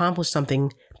can accomplish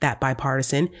something that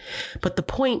bipartisan. But the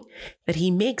point that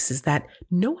he makes is that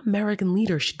no American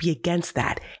leader should be against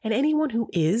that. And anyone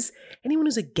who's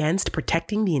against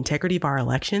protecting the integrity of our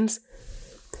elections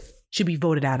should be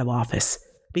voted out of office,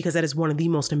 because that is one of the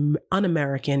most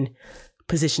un-American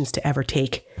positions to ever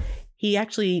take. He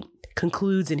actually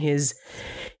concludes in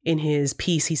his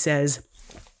piece, he says,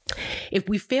 if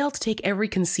we fail to take every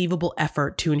conceivable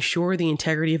effort to ensure the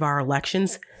integrity of our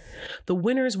elections, the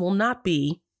winners will not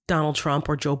be Donald Trump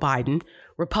or Joe Biden,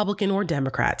 Republican or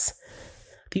Democrats.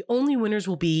 The only winners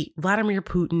will be Vladimir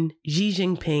Putin, Xi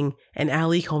Jinping, and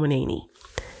Ali Khamenei.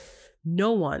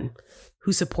 No one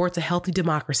who supports a healthy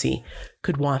democracy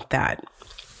could want that.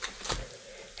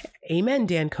 Amen,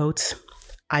 Dan Coates.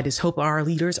 I just hope our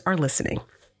leaders are listening.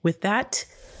 With that,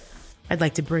 I'd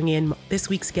like to bring in this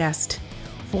week's guest,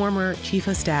 former Chief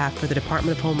of Staff for the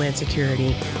Department of Homeland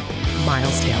Security,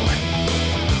 Miles Taylor.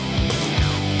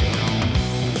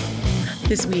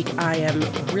 This week, I am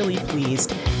really pleased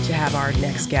to have our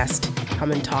next guest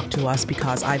come and talk to us,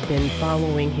 because I've been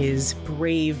following his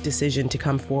brave decision to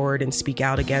come forward and speak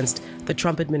out against the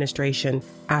Trump administration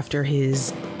after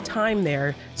his time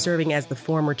there serving as the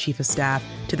former Chief of Staff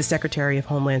to the Secretary of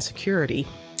Homeland Security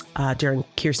during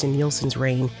Kirstjen Nielsen's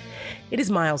reign. It is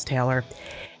Miles Taylor,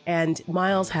 and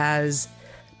Miles has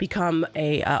become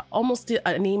almost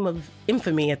a name of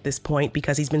infamy at this point,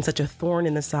 because he's been such a thorn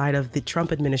in the side of the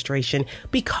Trump administration,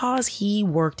 because he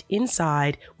worked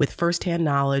inside with firsthand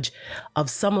knowledge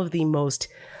of some of the most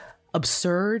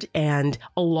absurd and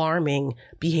alarming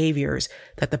behaviors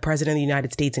that the President of the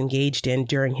United States engaged in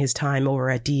during his time over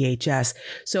at DHS.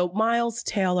 So Miles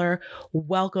Taylor,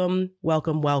 welcome,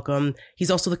 welcome, welcome. He's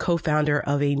also the co-founder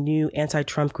of a new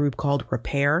anti-Trump group called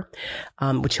Repair,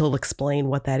 which he'll explain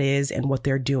what that is and what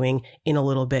they're doing in a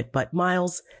little bit. But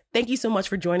Miles, thank you so much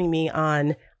for joining me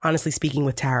on Honestly Speaking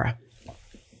with Tara.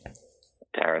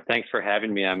 Tara, thanks for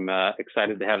having me. I'm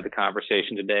excited to have the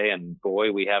conversation today. And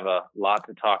boy, we have a lot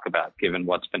to talk about given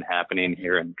what's been happening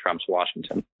here in Trump's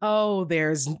Washington. Oh,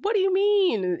 what do you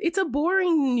mean? It's a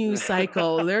boring news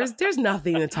cycle. There's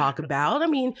nothing to talk about. I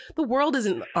mean, the world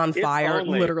isn't on fire,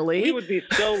 literally. We would be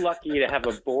so lucky to have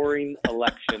a boring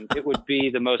election. It would be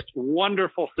the most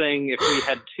wonderful thing if we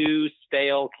had two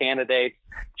stale candidates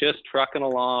just trucking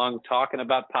along, talking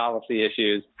about policy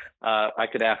issues. I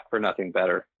could ask for nothing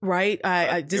better. Right.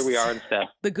 I just, here we are instead.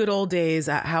 The good old days,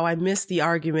 how I miss the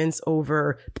arguments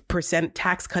over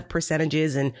tax cut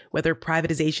percentages and whether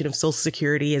privatization of Social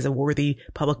Security is a worthy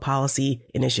public policy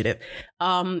initiative.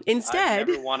 Instead, I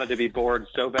never wanted to be bored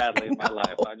so badly in my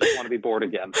life. I just want to be bored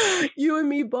again. You and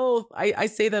me both. I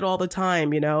say that all the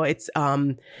time. It's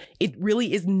it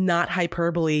really is not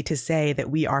hyperbole to say that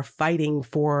we are fighting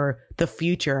for the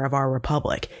future of our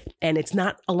republic. And it's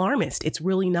not alarmist. It's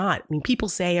really not. I mean, people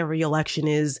say every election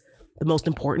is the most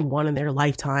important one in their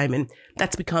lifetime, and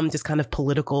that's become just kind of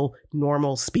political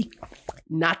normal speak.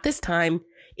 Not this time.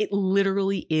 It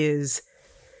literally is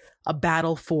a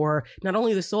battle for not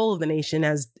only the soul of the nation,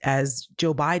 as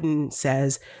Joe Biden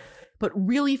says, but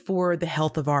really for the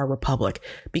health of our republic,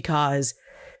 because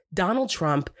Donald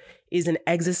Trump is an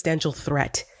existential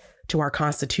threat to our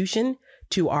Constitution,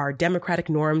 to our democratic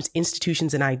norms,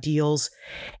 institutions, and ideals.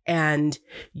 And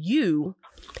you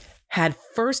had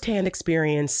firsthand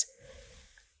experience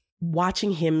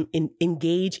watching him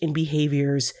engage in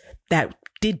behaviors that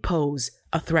did pose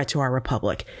a threat to our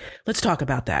republic. Let's talk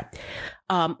about that.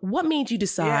 What made you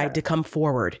decide to come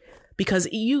forward? Because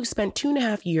you spent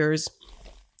 2.5 years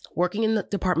working in the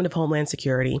Department of Homeland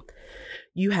Security.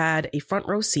 You had a front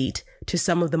row seat to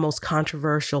some of the most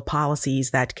controversial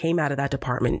policies that came out of that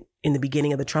department in the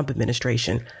beginning of the Trump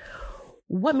administration.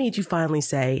 What made you finally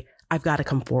say, I've got to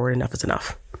come forward, enough is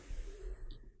enough?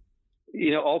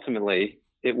 Ultimately,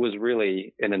 it was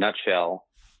really, in a nutshell,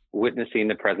 witnessing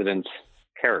the president's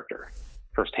character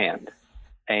firsthand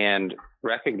and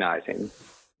recognizing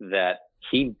that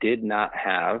he did not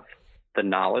have the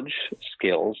knowledge,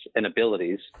 skills, and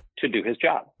abilities to do his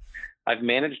job. I've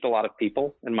managed a lot of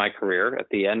people in my career. At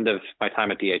the end of my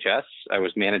time at DHS, I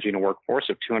was managing a workforce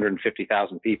of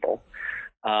 250,000 people.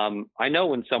 I know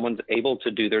when someone's able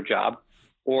to do their job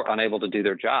or unable to do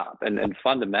their job. And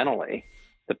fundamentally,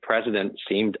 the president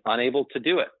seemed unable to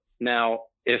do it. Now,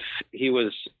 if he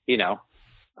was,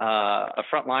 a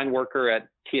frontline worker at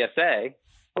TSA,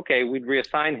 okay, we'd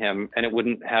reassign him and it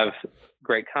wouldn't have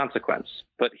great consequence.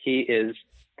 But he is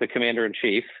the commander in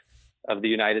chief of the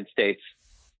United States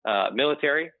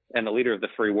military and the leader of the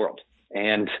free world.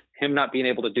 And him not being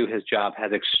able to do his job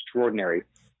has extraordinary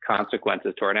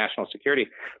consequences to our national security.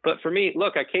 But for me,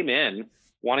 look, I came in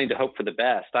wanting to hope for the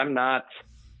best. I'm not,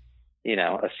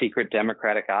 a secret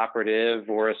Democratic operative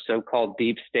or a so-called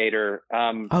deep stater.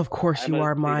 Of course you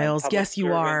are, Miles. Yes,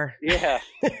 you are. Yeah,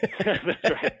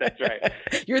 that's right.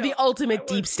 You're the ultimate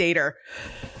deep stater.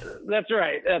 That's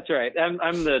right.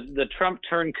 I'm the Trump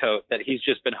turncoat that he's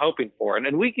just been hoping for.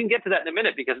 And we can get to that in a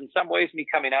minute, because in some ways me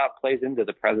coming out plays into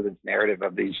the president's narrative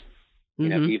of these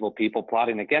evil people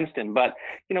plotting against him. But,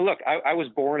 look, I was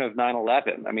born of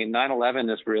 9/11. I mean,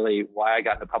 9/11 is really why I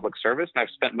got into public service. And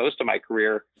I've spent most of my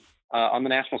career on the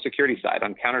national security side,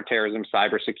 on counterterrorism,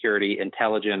 cybersecurity,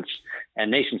 intelligence,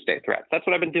 and nation state threats. That's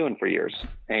what I've been doing for years,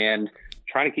 and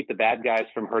trying to keep the bad guys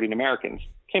from hurting Americans.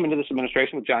 Came into this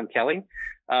administration with John Kelly,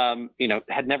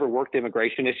 had never worked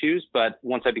immigration issues, but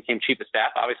once I became chief of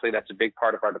staff, obviously that's a big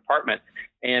part of our department.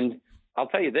 And I'll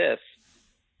tell you this,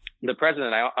 the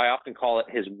president, I often call it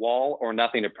his wall or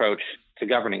nothing approach to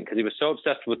governing, because he was so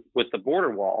obsessed with the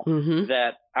border wall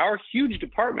that our huge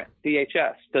department,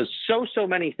 DHS, does so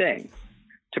many things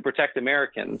to protect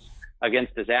Americans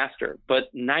against disaster.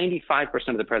 But 95%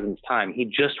 of the president's time, he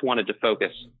just wanted to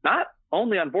focus not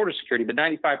only on border security, but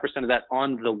 95% of that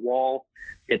on the wall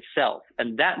itself.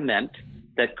 And that meant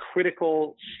that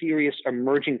critical, serious,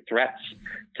 emerging threats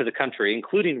to the country,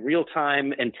 including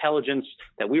real-time intelligence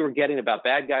that we were getting about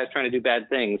bad guys trying to do bad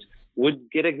things, would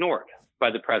get ignored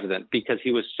by the president, because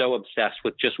he was so obsessed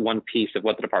with just one piece of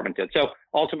what the department did. So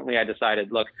ultimately I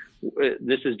decided, look,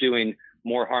 this is doing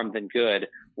more harm than good.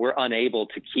 We're unable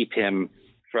to keep him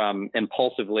from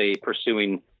impulsively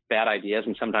pursuing bad ideas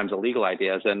and sometimes illegal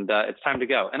ideas, and it's time to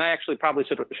go. And I actually probably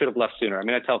should have left sooner. I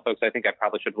mean, I tell folks I think I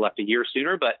probably should have left a year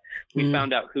sooner, but we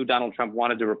found out who Donald Trump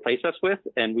wanted to replace us with,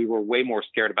 and we were way more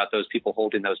scared about those people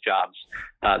holding those jobs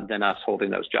than us holding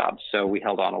those jobs. So we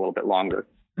held on a little bit longer.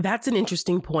 That's an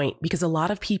interesting point, because a lot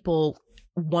of people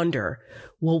wonder,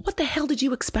 well, what the hell did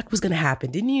you expect was going to happen?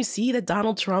 Didn't you see that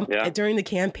Donald Trump during the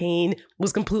campaign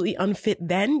was completely unfit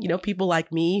then? People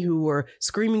like me who were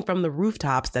screaming from the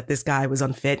rooftops that this guy was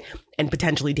unfit and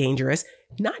potentially dangerous,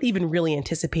 not even really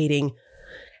anticipating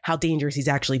how dangerous he's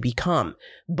actually become.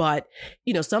 But,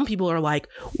 some people are like,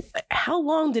 how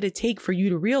long did it take for you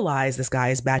to realize this guy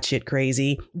is batshit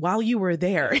crazy while you were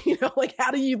there?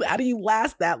 How do you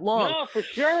last that long? No, for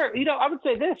sure. I would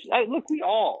say this. Look, we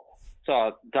all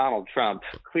saw Donald Trump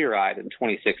clear-eyed in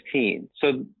 2016.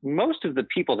 So most of the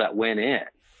people that went in,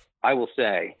 I will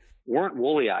say, weren't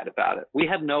woolly-eyed about it. We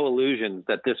had no illusions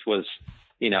that this was,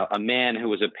 a man who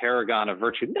was a paragon of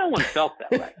virtue. No one felt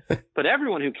that way. But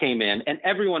everyone who came in and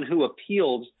everyone who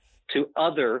appealed to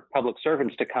other public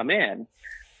servants to come in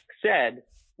said,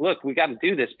 look, we got to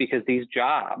do this because these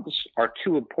jobs are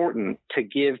too important to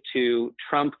give to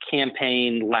Trump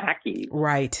campaign lackeys,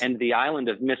 right, and the island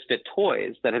of misfit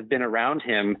toys that have been around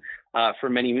him for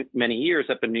many, many years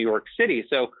up in New York City.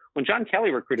 So when John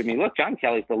Kelly recruited me, look, John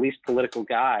Kelly's the least political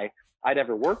guy I'd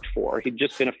ever worked for. He'd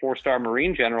just been a 4-star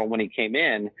Marine general when he came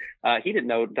in. He didn't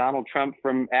know Donald Trump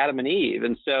from Adam and Eve.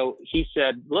 And so he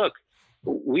said, look,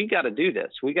 we got to do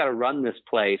this. We got to run this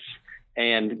place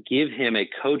and give him a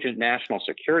cogent national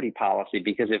security policy,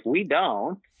 because if we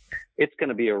don't, it's going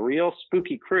to be a real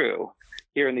spooky crew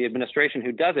here in the administration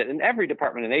who does it. And every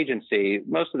department and agency,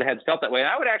 most of the heads felt that way. And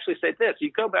I would actually say this, you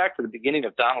go back to the beginning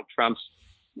of Donald Trump's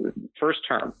first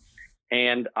term,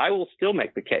 and I will still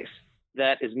make the case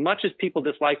that as much as people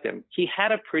disliked him, he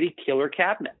had a pretty killer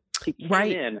cabinet. He came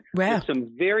in with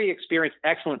some very experienced,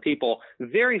 excellent people,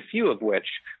 very few of which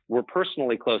were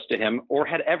personally close to him or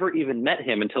had ever even met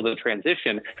him until the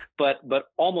transition, but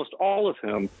almost all of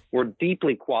whom were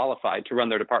deeply qualified to run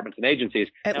their departments and agencies.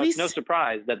 Now, it's no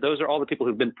surprise that those are all the people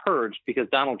who've been purged, because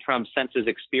Donald Trump senses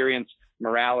experience,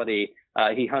 morality.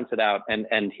 He hunts it out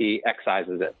and he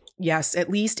excises it. Yes, at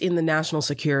least in the national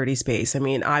security space. I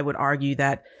mean, I would argue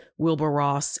that Wilbur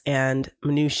Ross and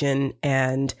Mnuchin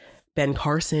and Ben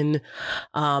Carson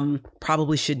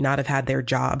probably should not have had their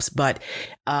jobs, but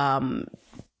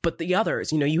the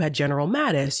others, you had General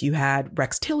Mattis, you had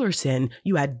Rex Tillerson,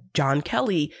 you had John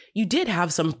Kelly, you did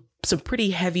have some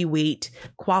pretty heavyweight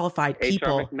qualified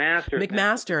people.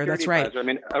 McMaster, that's right. I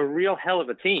mean, a real hell of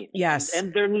a team. Yes.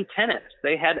 And their lieutenants,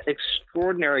 they had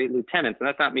extraordinary lieutenants, and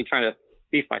that's not me trying to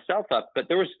beef myself up, but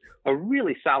there was a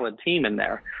really solid team in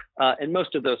there. And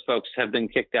most of those folks have been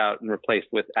kicked out and replaced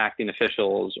with acting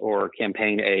officials or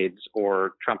campaign aides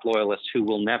or Trump loyalists who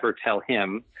will never tell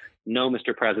him, no,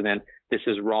 Mr. President, this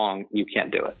is wrong. You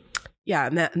can't do it. Yeah.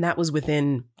 And that was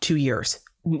within 2 years.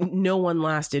 No one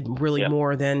lasted really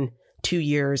more than 2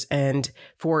 years. And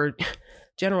for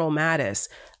General Mattis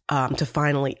to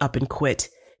finally up and quit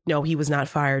No, he was not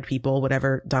fired, people,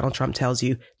 whatever Donald Trump tells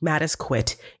you. Mattis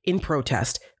quit in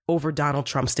protest over Donald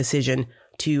Trump's decision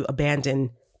to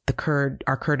abandon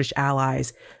our Kurdish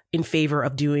allies in favor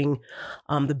of doing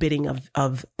the bidding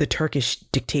of the Turkish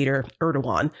dictator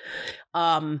Erdogan.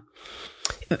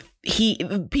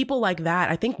 People like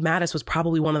that, I think Mattis was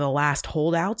probably one of the last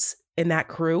holdouts in that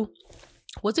crew.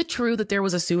 Was it true that there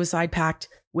was a suicide pact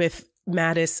with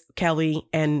Mattis, Kelly,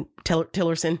 and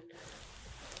Tillerson,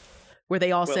 where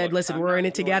they all said, "Listen, we're in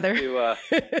it together"?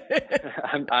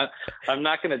 I'm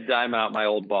not going to dime out my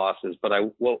old bosses, but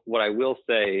what I will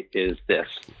say is this: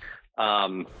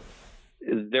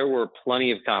 there were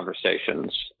plenty of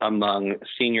conversations among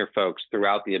senior folks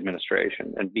throughout the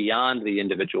administration and beyond the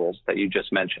individuals that you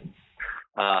just mentioned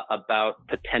about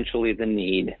potentially the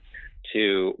need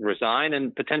to resign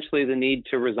and potentially the need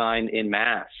to resign en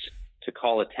masse to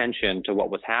call attention to what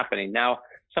was happening. Now,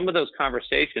 some of those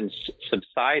conversations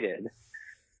subsided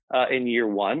in year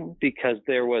one because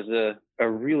there was a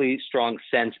really strong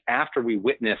sense after we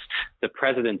witnessed the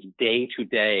president's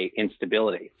day-to-day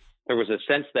instability. There was a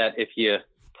sense that if you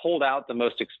pulled out the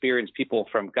most experienced people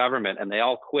from government and they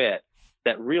all quit,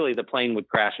 that really the plane would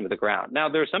crash into the ground. Now,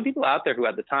 there are some people out there who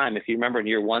at the time, if you remember in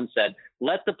year one, said,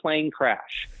 let the plane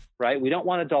crash, right? We don't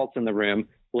want adults in the room.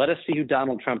 Let us see who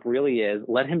Donald Trump really is.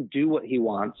 Let him do what he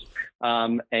wants.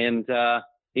 And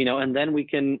then we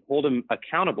can hold him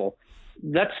accountable.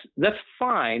 That's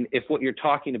fine if what you're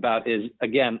talking about is,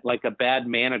 again, like a bad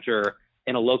manager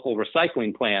in a local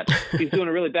recycling plant. If he's doing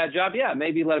a really bad job, yeah,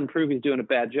 maybe let him prove he's doing a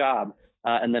bad job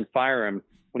and then fire him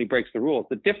when he breaks the rules.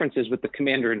 The difference is with the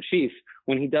commander in chief,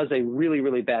 when he does a really,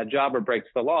 really bad job or breaks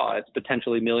the law, it's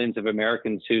potentially millions of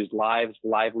Americans whose lives,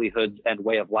 livelihoods, and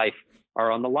way of life are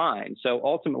on the line. So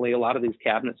ultimately, a lot of these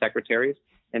cabinet secretaries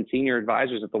and senior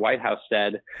advisors at the White House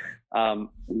said,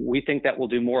 we think that will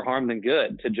do more harm than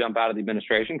good to jump out of the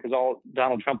administration, because all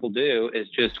Donald Trump will do is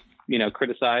just,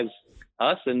 criticize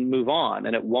us and move on.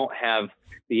 And it won't have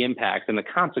the impact, and the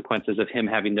consequences of him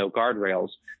having no guardrails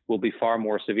will be far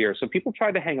more severe. So people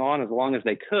tried to hang on as long as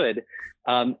they could,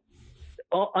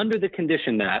 under the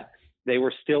condition that they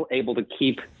were still able to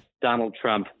keep Donald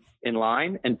Trump in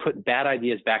line and put bad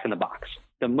ideas back in the box.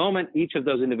 The moment each of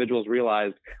those individuals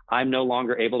realized I'm no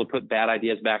longer able to put bad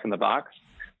ideas back in the box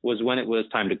was when it was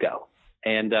time to go.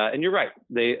 And you're right.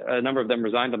 A number of them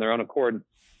resigned on their own accord,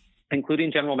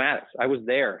 including General Mattis. I was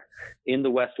there in the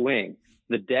West Wing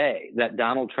the day that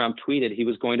Donald Trump tweeted he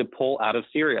was going to pull out of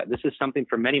Syria. This is something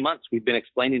for many months we've been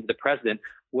explaining to the president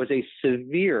was a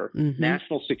severe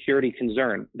national security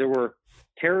concern. There were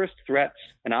terrorist threats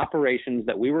and operations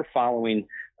that we were following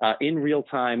in real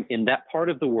time in that part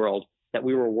of the world that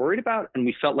we were worried about, and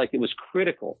we felt like it was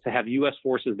critical to have U.S.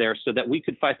 forces there so that we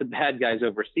could fight the bad guys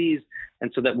overseas and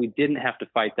so that we didn't have to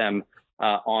fight them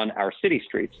on our city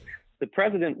streets. The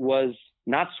president was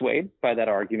not swayed by that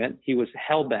argument. He was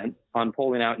hell-bent on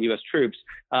pulling out U.S. troops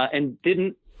and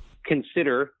didn't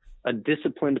consider a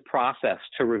disciplined process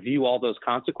to review all those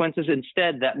consequences.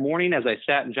 Instead, that morning, as I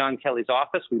sat in John Kelly's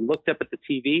office, we looked up at the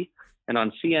TV, and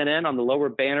on CNN, on the lower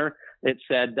banner, it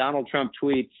said, Donald Trump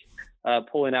tweets,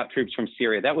 pulling out troops from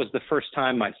Syria. That was the first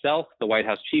time myself, the White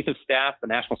House Chief of Staff, the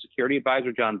National Security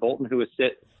Advisor, John Bolton, who was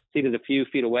seated a few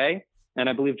feet away, and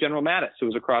I believe General Mattis, who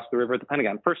was across the river at the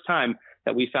Pentagon. First time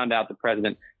that we found out the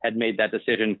president had made that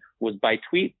decision was by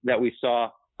tweet that we saw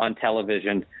on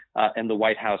television, and the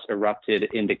White House erupted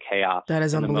into chaos. That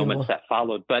is unbelievable. In the moments that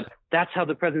followed. But that's how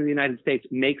the president of the United States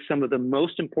makes some of the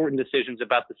most important decisions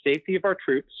about the safety of our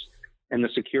troops and the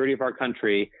security of our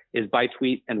country, is by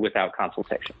tweet and without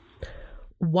consultation.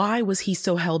 Why was he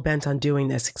so hell-bent on doing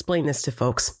this? Explain this to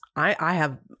folks.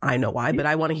 I know why, but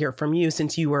I want to hear from you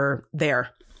since you were there.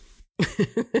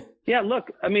 Yeah,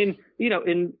 look, I mean,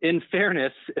 in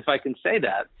fairness, if I can say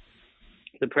that,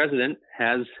 the president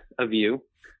has a view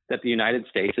that the United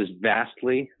States is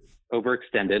vastly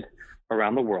overextended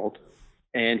around the world,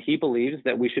 and he believes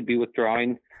that we should be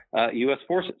withdrawing U.S.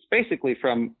 forces, basically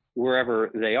from wherever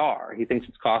they are. He thinks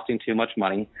it's costing too much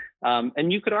money.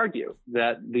 And you could argue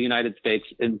that the United States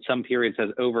in some periods has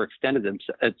overextended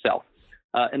itself.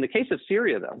 In the case of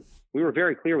Syria, though, we were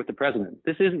very clear with the president.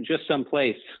 This isn't just some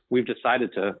place we've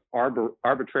decided to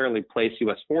arbitrarily place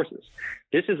U.S. forces.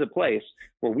 This is a place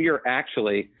where we are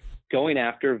actually going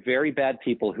after very bad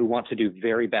people who want to do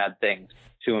very bad things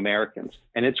to Americans.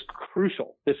 And it's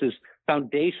crucial. This is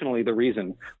foundationally the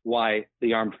reason why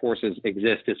the armed forces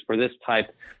exist, is for this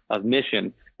type of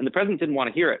mission. And the president didn't want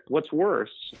to hear it. What's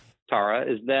worse, Tara,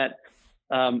 is that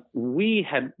we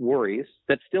had worries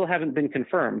that still haven't been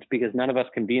confirmed because none of us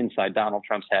can be inside Donald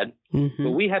Trump's head.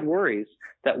 But we had worries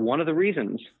that one of the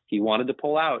reasons he wanted to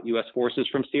pull out U.S. forces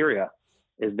from Syria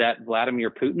is that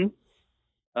Vladimir Putin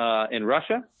in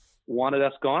Russia wanted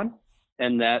us gone,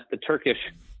 and that the Turkish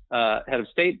head of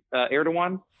state,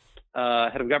 Erdogan,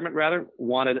 head of government rather,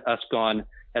 wanted us gone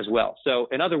as well. So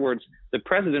in other words, the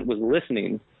president was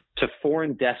listening to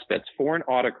foreign despots, foreign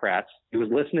autocrats. He was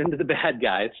listening to the bad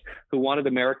guys who wanted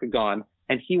America gone,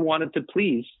 and he wanted to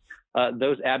please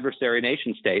those adversary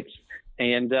nation states.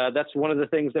 And that's one of the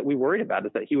things that we worried about,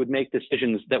 is that he would make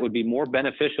decisions that would be more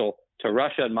beneficial to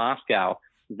Russia and Moscow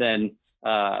than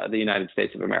the United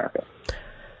States of America.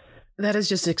 That is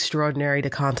just extraordinary to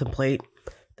contemplate,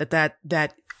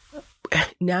 that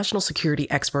national security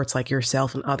experts like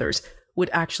yourself and others would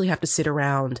actually have to sit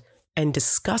around and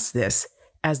discuss this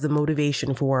as the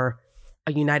motivation for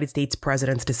a United States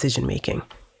president's decision making.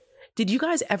 Did you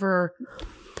guys ever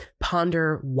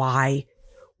ponder why?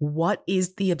 What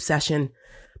is the obsession?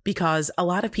 Because a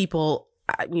lot of people,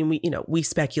 I mean, we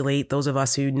speculate, those of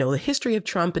us who know the history of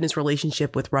Trump and his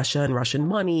relationship with Russia and Russian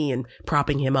money and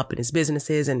propping him up in his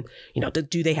businesses, and,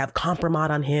 do they have compromise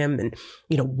on him? And,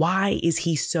 why is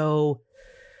he so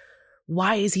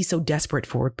desperate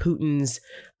for Putin's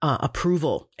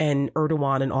approval and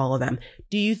Erdogan and all of them?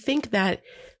 Do you think that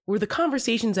were the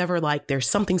conversations ever like there's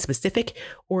something specific,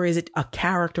 or is it a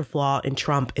character flaw in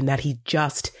Trump in that he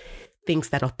just thinks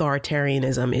that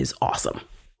authoritarianism is awesome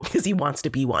because he wants to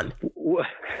be one?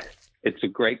 It's a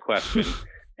great question.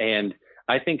 And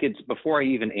I think before I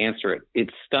even answer it,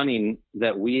 it's stunning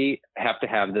that we have to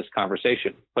have this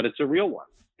conversation, but it's a real one.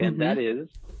 And that is,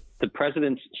 the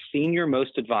president's senior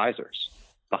most advisors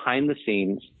behind the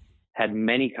scenes had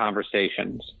many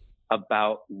conversations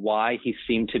about why he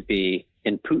seemed to be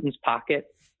in Putin's pocket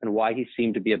and why he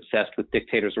seemed to be obsessed with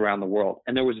dictators around the world.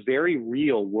 And there was very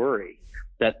real worry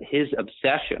that his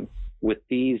obsession with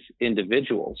these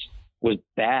individuals was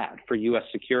bad for U.S.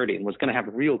 security and was going to have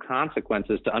real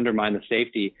consequences to undermine the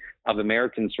safety of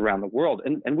Americans around the world.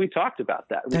 And we talked about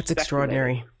that. That's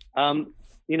extraordinary.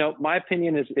 My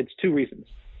opinion is it's two reasons.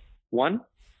 One,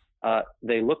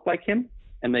 they look like him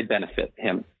and they benefit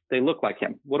him. They look like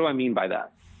him. What do I mean by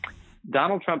that?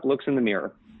 Donald Trump looks in the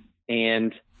mirror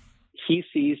and he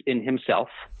sees in himself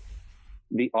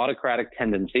the autocratic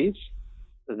tendencies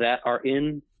that are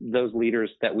in those leaders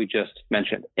that we just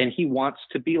mentioned. And he wants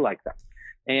to be like them.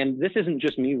 And this isn't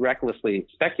just me recklessly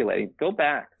speculating. Go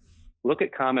back, look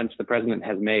at comments the president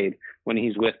has made when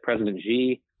he's with President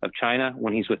Xi of China,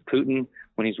 when he's with Putin,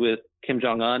 when he's with Kim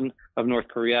Jong-un of North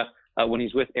Korea, when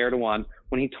he's with Erdogan.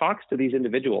 When he talks to these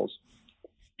individuals,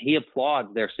 he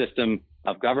applauds their system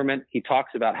of government. He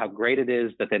talks about how great it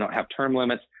is that they don't have term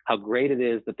limits, how great it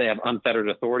is that they have unfettered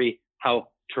authority, how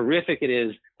terrific it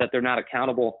is that they're not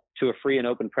accountable to a free and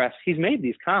open press. He's made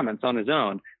these comments on his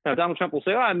own. Now, Donald Trump will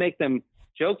say, I make them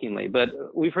jokingly, but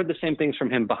we've heard the same things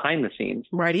from him behind the scenes.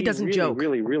 Right. He doesn't joke.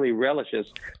 Really relishes.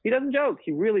 He doesn't joke.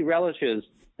 He really relishes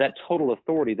that total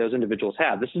authority those individuals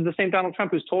have. This is the same Donald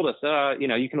Trump who's told us,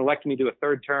 you can elect me to a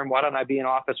third term. Why don't I be in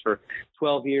office for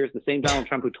 12 years? The same Donald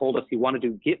Trump who told us he wanted to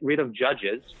get rid of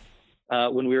judges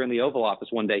when we were in the Oval Office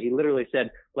one day. He literally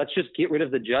said, let's just get rid of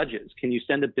the judges. Can you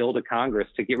send a bill to Congress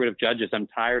to get rid of judges? I'm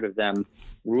tired of them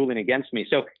ruling against me.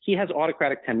 So he has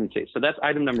autocratic tendencies. So that's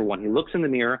item number one. He looks in the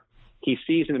mirror. He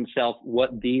sees in himself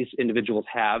what these individuals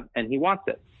have, and he wants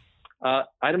it.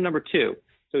 Item number two.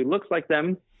 So he looks like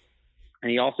them, and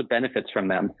he also benefits from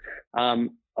them.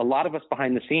 A lot of us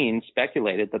behind the scenes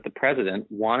speculated that the president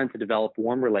wanted to develop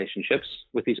warm relationships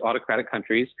with these autocratic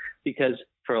countries because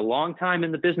for a long time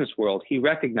in the business world, he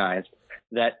recognized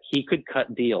that he could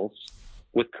cut deals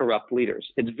with corrupt leaders.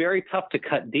 It's very tough to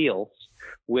cut deals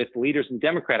with leaders in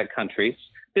democratic countries.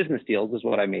 Business deals is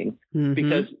what I mean,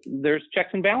 because there's checks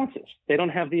and balances. They don't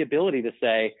have the ability to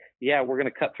say, yeah, we're going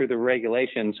to cut through the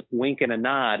regulations, wink and a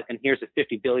nod, and here's a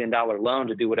 $50 billion loan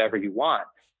to do whatever you want.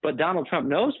 But Donald Trump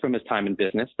knows from his time in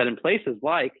business that in places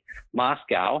like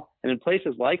Moscow and in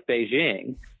places like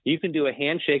Beijing, you can do a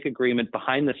handshake agreement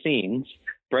behind the scenes,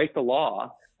 break the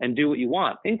law, and do what you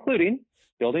want, including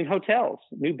building hotels,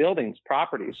 new buildings,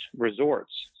 properties,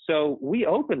 resorts. So we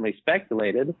openly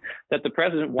speculated that the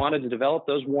president wanted to develop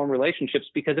those warm relationships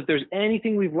because if there's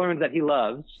anything we've learned that he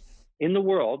loves in the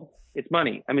world, it's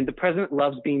money. I mean, the president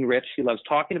loves being rich. He loves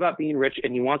talking about being rich,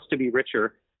 and he wants to be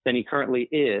richer than he currently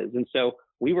is. And so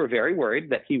we were very worried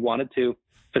that he wanted to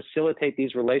facilitate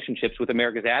these relationships with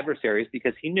America's adversaries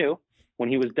because he knew when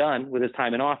he was done with his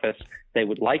time in office, they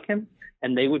would like him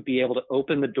and they would be able to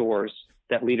open the doors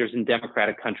that leaders in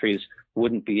democratic countries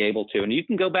wouldn't be able to. And you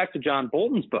can go back to John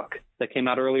Bolton's book that came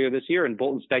out earlier this year, and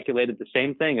Bolton speculated the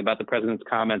same thing about the president's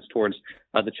comments towards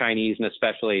the Chinese and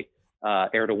especially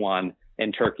Erdogan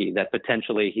in Turkey, that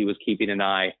potentially he was keeping an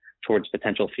eye towards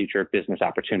potential future business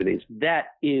opportunities. That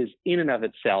is in and of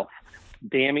itself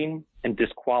damning and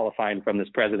disqualifying from this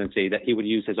presidency, that he would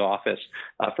use his office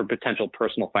for potential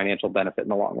personal financial benefit in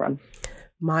the long run.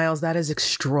 Miles, that is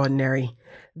extraordinary.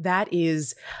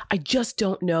 I just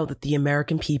don't know that the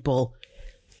American people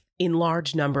in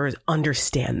large numbers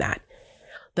understand that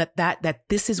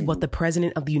this is what the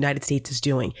president of the United States is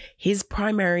doing. His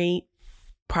primary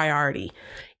priority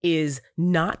is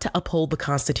not to uphold the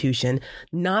Constitution,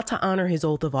 not to honor his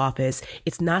oath of office.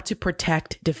 It's not to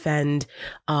protect, defend,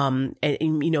 and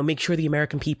make sure the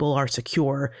American people are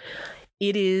secure.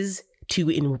 It is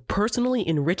to personally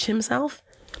enrich himself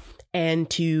and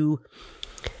to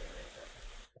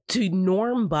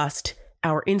norm bust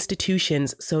our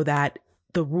institutions so that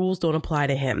the rules don't apply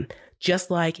to him.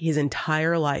 Just like his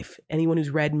entire life. Anyone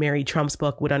who's read Mary Trump's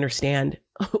book would understand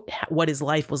what his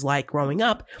life was like growing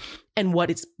up and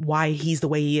why he's the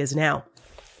way he is now.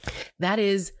 That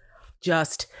is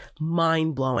just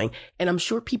mind blowing. And I'm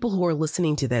sure people who are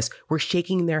listening to this were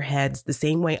shaking their heads the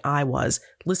same way I was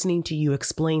listening to you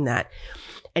explain that.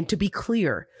 And to be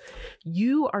clear,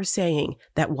 you are saying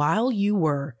that while you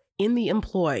were in the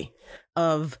employ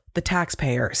of the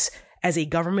taxpayers, as a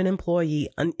government employee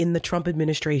in the Trump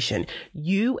administration,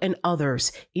 you and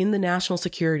others in the national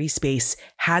security space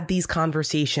had these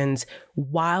conversations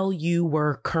while you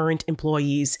were current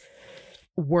employees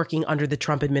working under the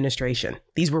Trump administration.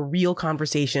 These were real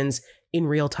conversations in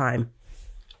real time.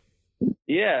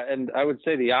 Yeah, and I would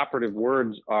say the operative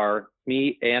words are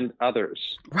me and others.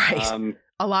 Right.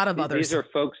 A lot of others. These are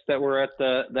folks that were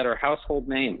that are household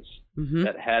names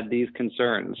that had these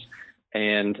concerns,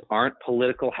 and aren't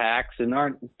political hacks and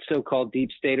aren't so-called deep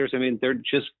staters. I mean, they're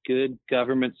just good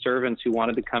government servants who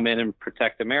wanted to come in and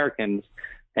protect Americans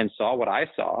and saw what I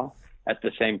saw at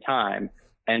the same time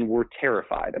and were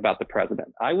terrified about the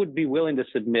president. I would be willing to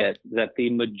submit that the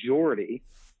majority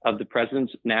of the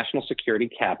president's national security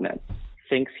cabinet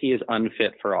thinks he is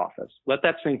unfit for office. Let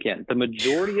that sink in. The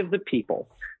majority of the people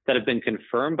that have been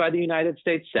confirmed by the United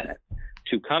States Senate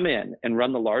to come in and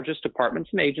run the largest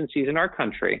departments and agencies in our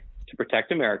country to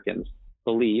protect Americans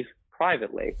believe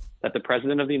privately that the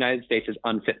president of the United States is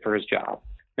unfit for his job.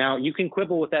 Now, you can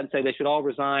quibble with that and say they should all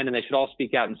resign and they should all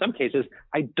speak out. In some cases,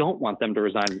 I don't want them to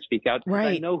resign and speak out because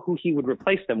I know who he would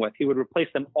replace them with. He would replace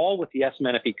them all with yes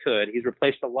men if he could. He's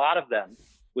replaced a lot of them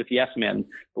with yes men.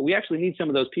 But we actually need some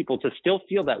of those people to still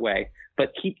feel that way,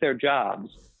 but keep their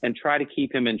jobs and try to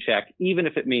keep him in check, even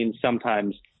if it means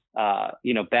sometimes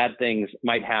bad things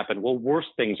might happen. Well, worse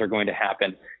things are going to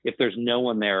happen if there's no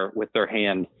one there with their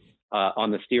hand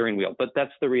on the steering wheel. But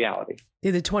that's the reality.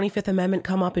 Did the 25th Amendment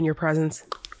come up in your presence?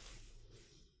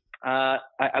 I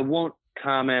won't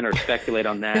comment or speculate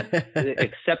on that,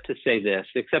 except to say this.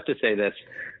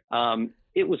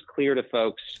 It was clear to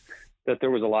folks that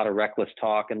there was a lot of reckless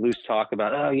talk and loose talk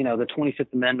about, the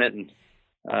 25th Amendment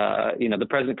and, the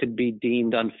president could be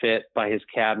deemed unfit by his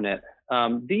cabinet.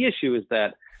 The issue is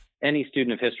that any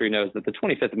student of history knows that the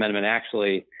 25th Amendment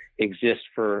actually exists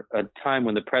for a time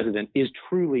when the president is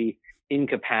truly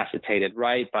incapacitated,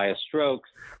 right, by a stroke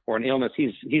or an illness.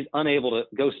 He's unable to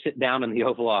go sit down in the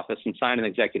Oval Office and sign an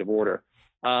executive order.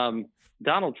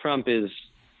 Donald Trump is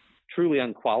truly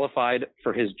unqualified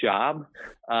for his job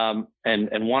and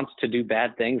wants to do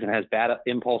bad things and has bad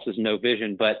impulses, no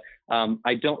vision. But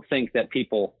I don't think that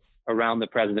people around the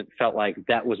president felt like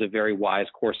that was a very wise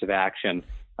course of action.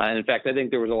 And in fact, I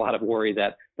think there was a lot of worry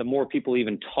that the more people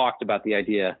even talked about the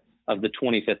idea of the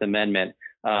 25th Amendment,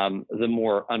 the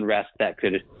more unrest that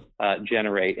could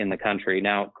generate in the country.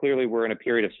 Now, clearly, we're in a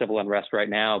period of civil unrest right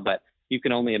now, but you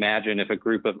can only imagine if a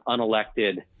group of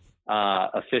unelected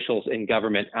officials in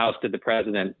government ousted the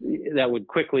president, that would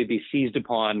quickly be seized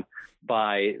upon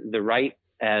by the right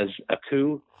as a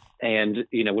coup and,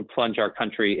 would plunge our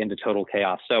country into total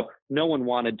chaos. So no one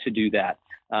wanted to do that.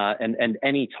 And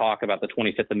any talk about the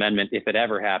 25th Amendment, if it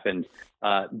ever happened,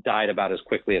 died about as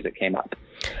quickly as it came up.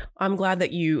 I'm glad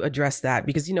that you addressed that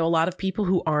because, a lot of people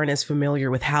who aren't as familiar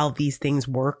with how these things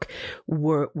work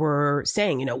were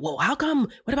saying, well, how come?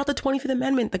 What about the 25th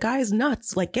Amendment? The guy is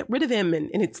nuts. Like, get rid of him. And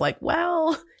it's like,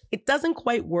 well, it doesn't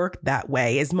quite work that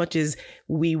way as much as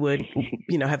we would,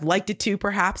 have liked it to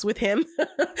perhaps with him.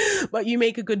 But you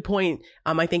make a good point.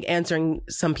 I think answering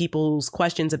some people's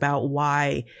questions about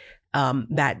why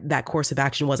that course of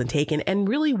action wasn't taken and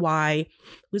really why,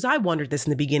 because I wondered this in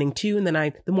the beginning too. And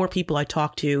then the more people I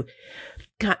talked to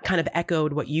kind of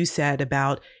echoed what you said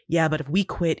about, yeah, but if we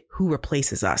quit, who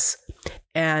replaces us?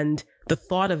 And the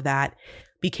thought of that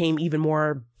became even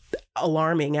more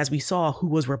alarming as we saw who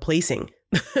was replacing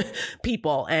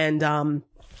people. And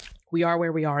we are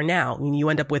where we are now. I mean, you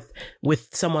end up with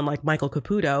someone like Michael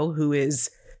Caputo, who is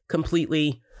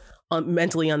completely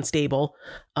mentally unstable,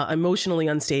 emotionally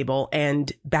unstable,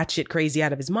 and batshit crazy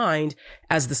out of his mind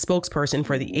as the spokesperson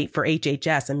for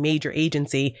HHS, a major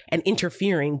agency, and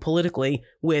interfering politically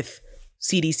with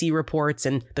CDC reports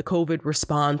and the COVID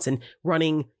response and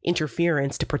running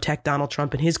interference to protect Donald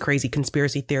Trump and his crazy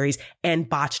conspiracy theories and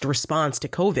botched response to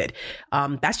COVID.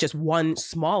 That's just one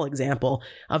small example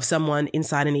of someone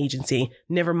inside an agency,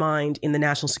 never mind in the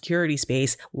national security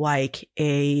space, like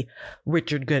a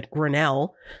Richard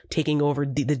Grenell taking over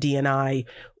the DNI,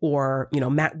 or,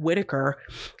 Matt Whitaker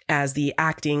as the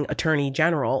acting attorney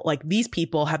general. Like, these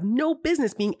people have no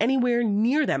business being anywhere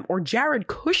near them. Or Jared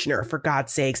Kushner, for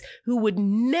God's sakes, who would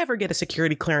never get a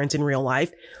security clearance in real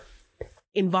life,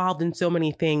 involved in so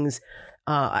many things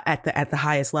at the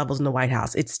highest levels in the White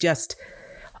House. It's just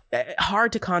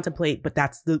hard to contemplate, but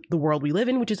that's the world we live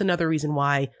in, which is another reason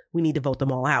why we need to vote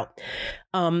them all out.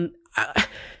 I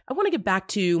want to get back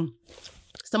to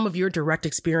some of your direct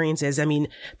experiences. I mean,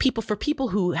 for people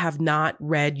who have not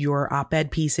read your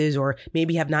op-ed pieces or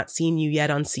maybe have not seen you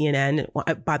yet on CNN,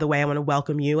 by the way, I want to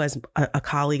welcome you as a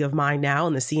colleague of mine now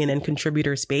in the CNN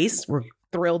contributor space. We're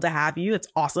thrilled to have you. It's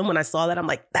awesome. When I saw that, I'm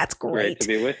like, that's great to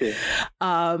be with you.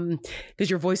 Because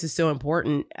your voice is so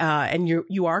important, and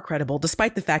you are credible,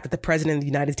 despite the fact that the president of the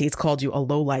United States called you a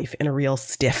lowlife and a real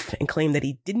stiff and claimed that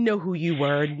he didn't know who you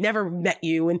were, never met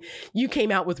you, and you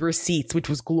came out with receipts, which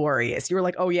was glorious. You were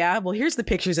like, oh yeah, well, here's the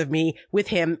pictures of me with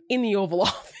him in the Oval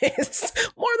Office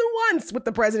more than once with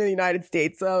the president of the United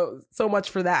States. So much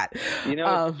for that.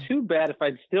 It's too bad. If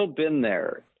I'd still been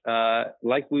there,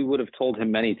 like we would have told him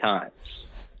many times.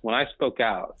 When I spoke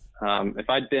out, if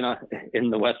I'd been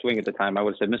in the West Wing at the time, I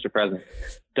would have said, Mr. President,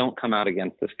 don't come out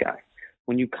against this guy.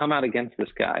 When you come out against this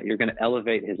guy, you're going to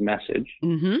elevate his message,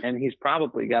 and he's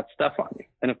probably got stuff on you.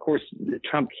 And of course,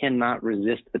 Trump cannot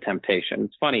resist the temptation.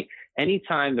 It's funny.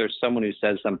 Anytime there's someone who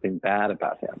says something bad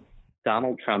about him,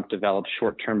 Donald Trump develops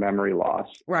short-term memory loss.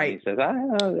 Right. He says, I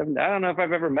don't know if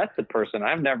I've ever met the person.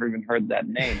 I've never even heard that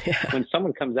name. Yeah. When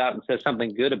someone comes out and says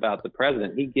something good about the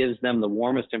president, he gives them the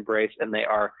warmest embrace, and they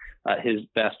are his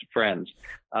best friends.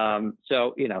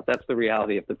 So, that's the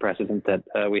reality of the president that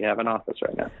we have in office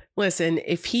right now. Listen,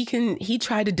 if he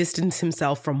tried to distance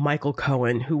himself from Michael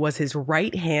Cohen, who was his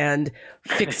right-hand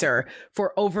fixer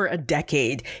for over a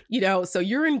decade, so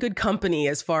you're in good company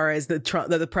as far as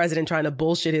the president trying to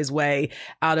bullshit his way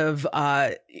out of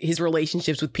his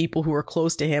relationships with people who are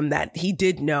close to him that he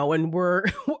did know and were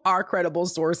our credible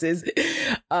sources.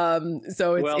 Tara,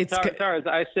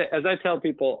 as I tell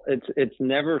people, it's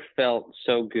never felt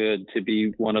so good to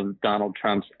be one of Donald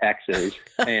Trump's exes.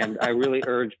 And I really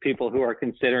urge people who are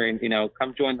considering,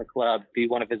 come join the club, be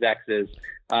one of his exes,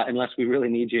 unless we really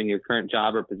need you in your current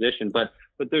job or position. But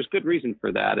there's good reason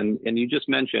for that. And you just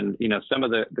mentioned, some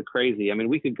of the crazy. I mean,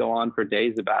 we could go on for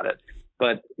days about it.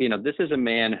 But, this is a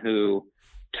man who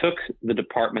took the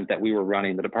department that we were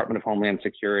running, the Department of Homeland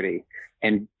Security,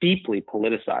 and deeply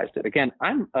politicized it. Again,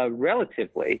 I'm a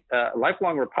relatively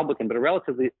lifelong Republican, but a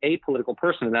relatively apolitical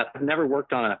person in that I've never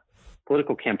worked on a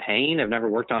political campaign. I've never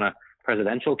worked on a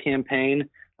presidential campaign.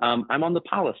 I'm on the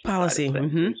policy.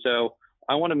 Mm-hmm. So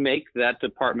I want to make that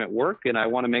department work, and I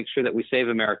want to make sure that we save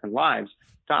American lives.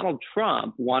 Donald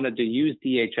Trump wanted to use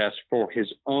DHS for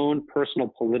his own personal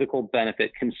political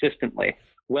benefit consistently,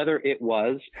 whether it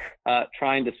was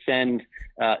trying to send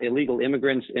illegal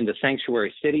immigrants into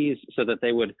sanctuary cities so that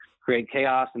they would create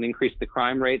chaos and increase the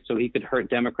crime rate so he could hurt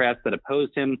Democrats that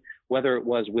opposed him, whether it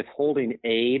was withholding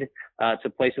aid to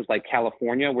places like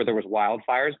California where there was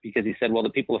wildfires because he said, well, the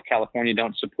people of California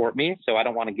don't support me, so I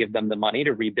don't want to give them the money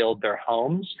to rebuild their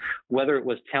homes, whether it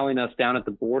was telling us down at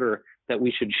the border that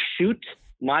we should shoot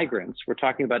migrants. We're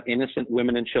talking about innocent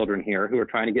women and children here who are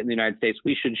trying to get in the United States.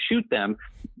 We should shoot them.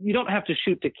 You don't have to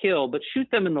shoot to kill, but shoot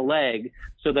them in the leg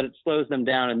so that it slows them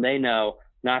down and they know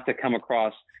not to come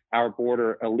across our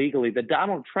border illegally. The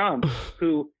Donald Trump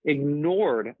who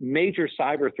ignored major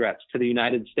cyber threats to the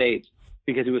United States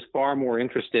because he was far more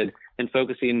interested in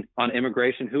focusing on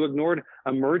immigration, who ignored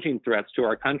emerging threats to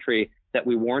our country that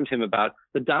we warned him about.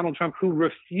 The Donald Trump who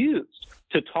refused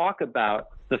to talk about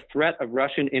the threat of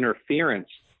Russian interference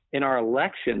in our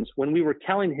elections when we were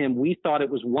telling him we thought it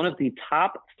was one of the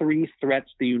top 3 threats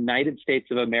the United States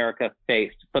of America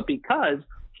faced. But because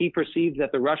he perceived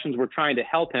that the Russians were trying to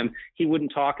help him, he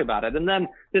wouldn't talk about it. And then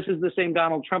this is the same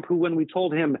Donald Trump who, when we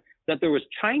told him that there was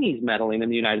Chinese meddling in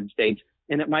the United States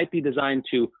and it might be designed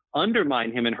to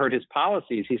undermine him and hurt his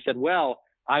policies, he said, well,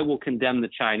 I will condemn the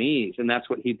Chinese. And that's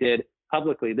what he did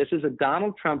publicly, this is a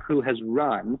Donald Trump who has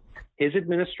run his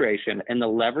administration and the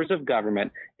levers of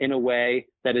government in a way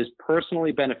that is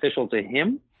personally beneficial to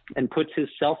him and puts his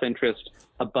self-interest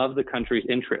above the country's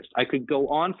interest. I could go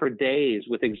on for days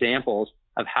with examples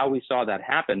of how we saw that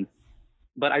happen,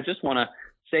 but I just want to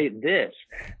say this,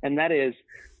 and that is,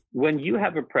 when you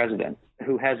have a president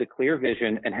who has a clear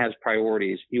vision and has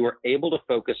priorities, you are able to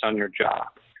focus on your job.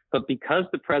 But because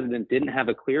the president didn't have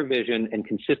a clear vision and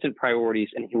consistent priorities,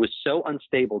 and he was so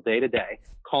unstable day to day,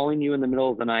 calling you in the middle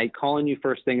of the night, calling you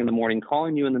first thing in the morning,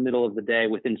 calling you in the middle of the day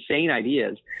with insane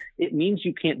ideas, it means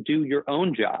you can't do your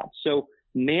own job. So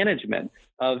management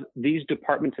of these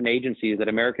departments and agencies that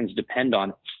Americans depend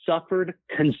on suffered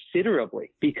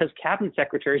considerably because cabinet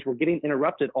secretaries were getting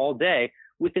interrupted all day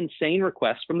with insane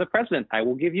requests from the president. I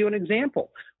will give you an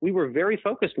example. We were very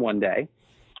focused one day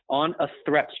on a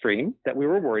threat stream that we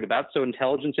were worried about. So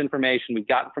intelligence information we've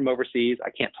gotten from overseas. I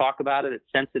can't talk about it. It's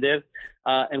sensitive.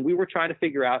 And we were trying to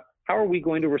figure out, how are we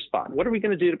going to respond? What are we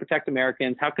going to do to protect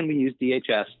Americans? How can we use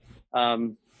DHS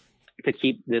to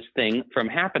keep this thing from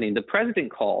happening? The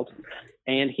president called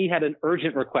and he had an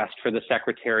urgent request for the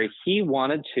secretary. He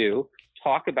wanted to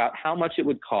talk about how much it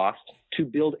would cost to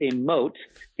build a moat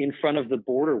in front of the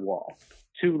border wall,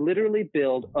 to literally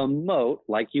build a moat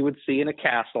like you would see in a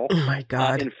castle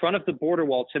in front of the border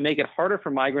wall to make it harder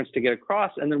for migrants to get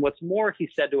across. And then what's more, he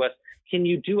said to us, can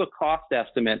you do a cost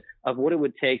estimate of what it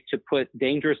would take to put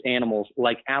dangerous animals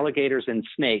like alligators and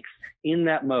snakes in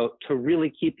that moat to really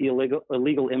keep the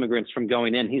illegal immigrants from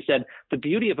going in? He said, the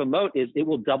beauty of a moat is it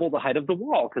will double the height of the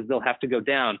wall because they'll have to go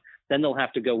down, then they'll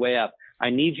have to go way up. I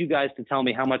need you guys to tell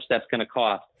me how much that's going to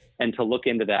cost and to look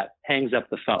into that. Hangs up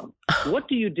the phone. What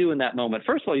do you do in that moment?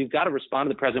 First of all, you've got to respond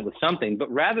to the president with something,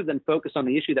 but rather than focus on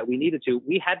the issue that we needed to,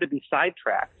 we had to be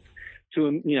sidetracked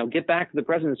to, get back to the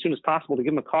president as soon as possible to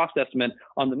give him a cost estimate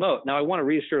on the moat. Now, I want to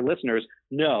reassure listeners,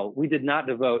 no, we did not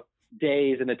devote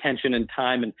days and attention and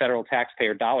time and federal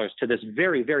taxpayer dollars to this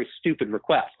very, very stupid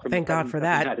request from Thank God for the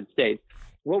that. United States.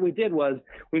 What we did was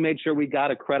we made sure we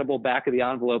got a credible back of the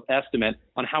envelope estimate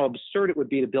on how absurd it would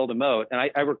be to build a moat. And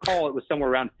I recall it was somewhere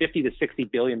around $50 to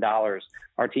 $60 billion,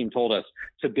 our team told us,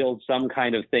 to build some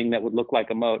kind of thing that would look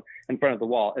like a moat in front of the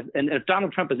wall. And if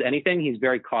Donald Trump is anything, he's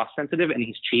very cost sensitive and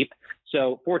he's cheap.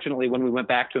 So fortunately, when we went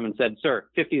back to him and said, sir,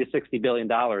 $50 to $60 billion,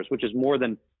 which is more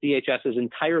than DHS's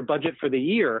entire budget for the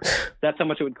year, that's how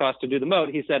much it would cost to do the moat.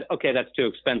 He said, okay, that's too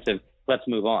expensive. Let's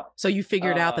move on. So you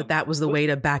figured out that was the way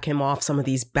to back him off some of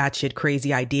these batshit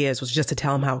crazy ideas, was just to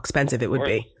tell him how expensive it would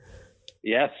be.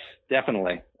 Yes,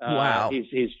 definitely. Wow.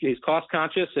 He's cost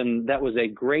conscious, and that was a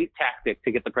great tactic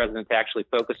to get the president to actually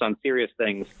focus on serious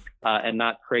things and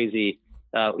not crazy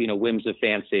whims of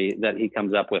fancy that he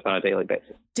comes up with on a daily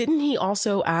basis. Didn't he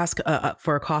also ask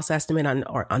for a cost estimate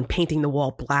on painting the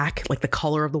wall black, like the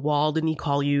color of the wall? Didn't he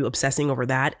call you obsessing over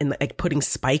that and like putting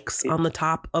spikes on the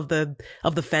top of the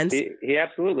fence? He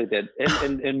absolutely did,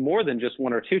 and more than just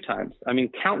one or two times. I mean,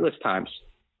 countless times.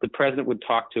 The president would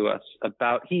talk to us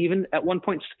about, he even at one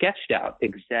point sketched out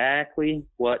exactly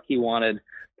what he wanted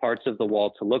parts of the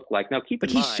wall to look like. Now, keep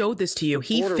in mind, he showed this to you.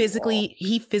 He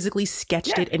physically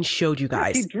sketched it and showed you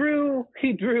guys. He drew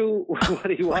what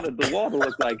he wanted the wall to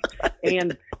look like.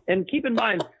 And keep in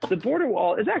mind, the border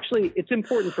wall is actually, it's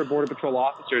important for Border Patrol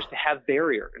officers to have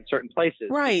barrier in certain places,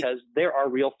 right? Because there are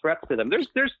real threats to them.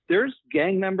 There's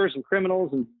gang members and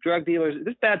criminals and drug dealers.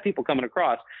 There's bad people coming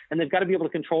across, and they've got to be able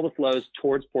to control the flows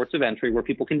towards ports of entry where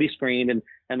people can be screened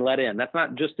and let in. That's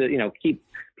not just to keep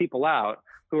people out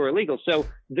who are illegal. So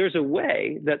there's a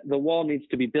way that the wall needs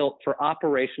to be built for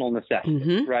operational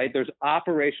necessity, right? There's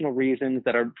operational reasons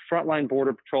that our frontline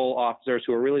Border Patrol officers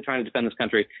who are really trying to defend this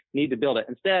country need to build it.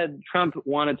 Instead, Trump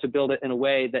wanted to build it in a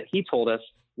way that he told us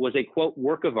was a, quote,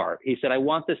 work of art. He said, I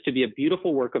want this to be a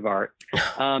beautiful work of art.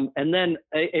 And then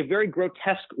a very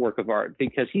grotesque work of art,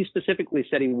 because he specifically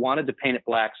said he wanted to paint it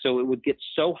black so it would get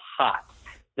so hot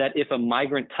that if a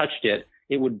migrant touched it,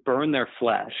 it would burn their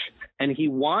flesh. And he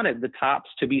wanted the tops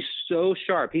to be so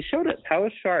sharp. He showed us how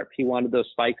sharp he wanted those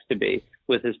spikes to be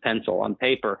with his pencil on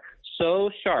paper, so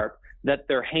sharp that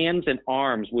their hands and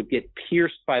arms would get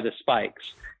pierced by the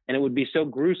spikes. And it would be so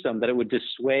gruesome that it would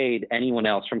dissuade anyone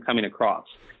else from coming across.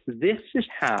 This is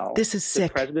how the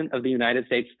president of the United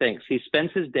States thinks. He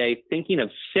spends his day thinking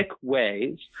of sick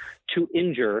ways to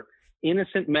injure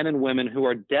innocent men and women who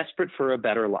are desperate for a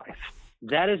better life.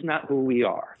 That is not who we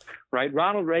are, right?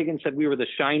 Ronald Reagan said we were the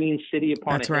shining city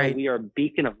upon a hill. Right. We are a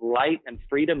beacon of light and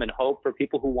freedom and hope for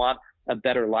people who want a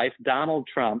better life. Donald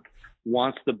Trump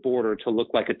wants the border to look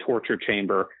like a torture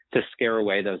chamber to scare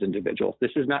away those individuals.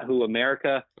 This is not who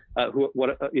Americans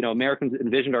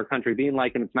envisioned our country being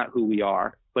like, and it's not who we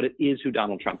are, but it is who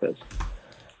Donald Trump is.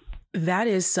 That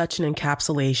is such an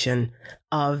encapsulation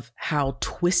of how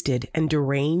twisted and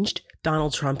deranged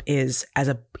Donald Trump is as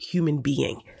a human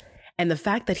being. And the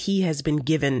fact that he has been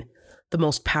given the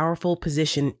most powerful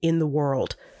position in the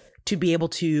world to be able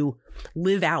to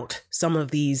live out some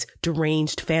of these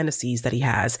deranged fantasies that he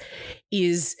has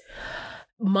is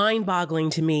mind-boggling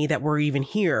to me that we're even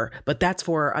here. But that's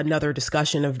for another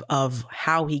discussion of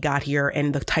how he got here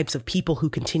and the types of people who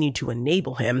continue to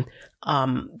enable him.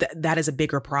 That is a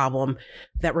bigger problem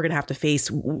that we're going to have to face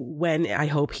when I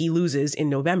hope he loses in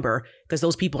November, because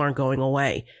those people aren't going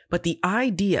away. But the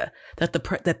idea that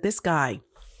that this guy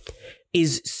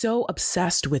is so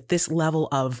obsessed with this level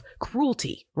of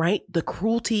cruelty, right? The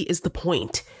cruelty is the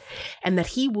point. And that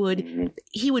he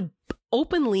would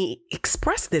openly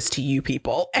express this to you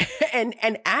people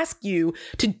and ask you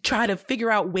to try to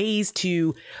figure out ways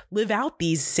to live out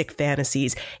these sick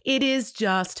fantasies. It is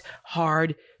just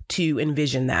hard to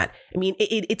envision that. I mean,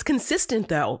 it's consistent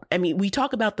though. I mean, we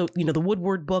talk about the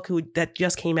Woodward book that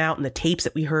just came out and the tapes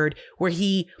that we heard where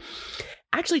he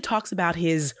actually talks about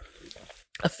his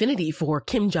affinity for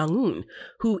Kim Jong-un,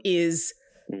 who is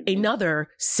another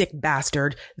sick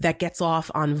bastard that gets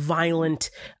off on violent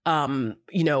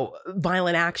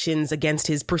actions against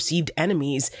his perceived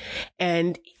enemies.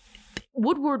 And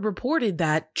Woodward reported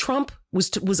that Trump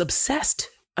was obsessed,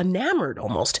 enamored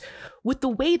almost, with the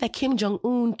way that Kim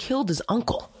Jong-un killed his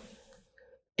uncle.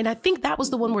 And I think that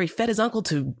was the one where he fed his uncle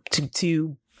to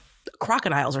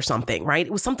crocodiles or something, right?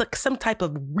 It was some type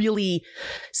of really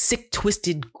sick,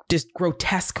 twisted, just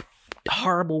grotesque,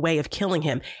 horrible way of killing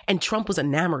him. And Trump was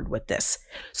enamored with this.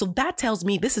 So that tells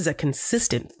me this is a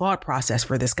consistent thought process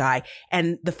for this guy.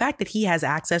 And the fact that he has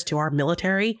access to our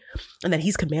military and that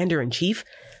he's commander in chief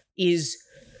is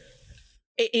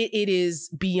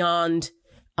beyond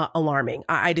alarming.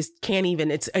 I just can't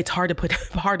even. It's hard to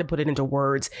put it into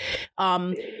words.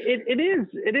 It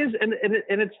is,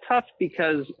 and it's tough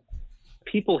because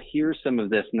people hear some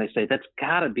of this and they say that's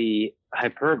got to be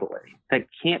hyperbole. That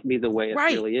can't be the way it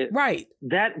really is. Right.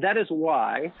 That is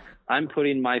why I'm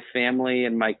putting my family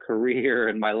and my career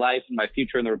and my life and my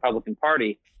future in the Republican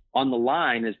Party on the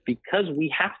line, is because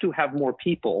we have to have more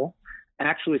people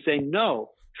actually saying,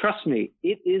 no, trust me,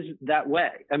 it is that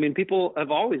way. I mean, people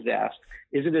have always asked,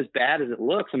 is it as bad as it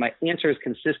looks? And my answer has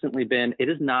consistently been, it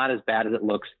is not as bad as it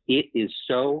looks. It is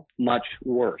so much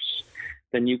worse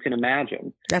than you can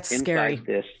imagine. That's scary. Inside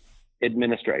this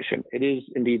administration. It is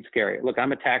indeed scary. Look,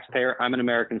 I'm a taxpayer. I'm an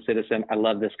American citizen. I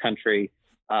love this country.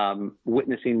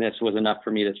 Witnessing this was enough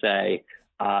for me to say,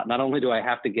 not only do I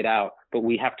have to get out, but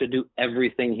we have to do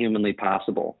everything humanly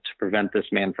possible to prevent this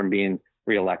man from being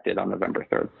reelected on November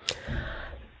 3rd.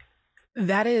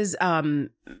 That is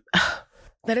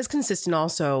consistent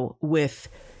also with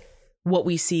what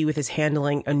we see with his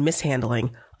handling and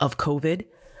mishandling of COVID,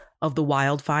 of the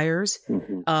wildfires,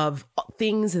 of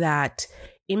things that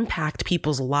impact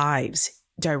people's lives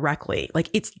directly. Like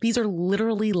these are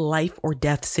literally life or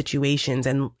death situations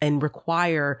and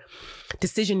require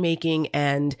decision making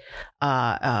and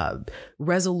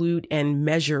resolute and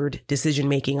measured decision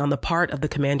making on the part of the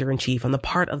commander in chief, on the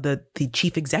part of the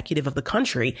chief executive of the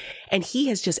country. And he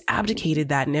has just abdicated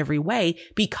that in every way,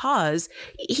 because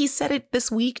he said it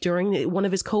this week during one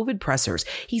of his COVID pressers.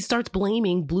 He starts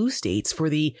blaming blue states for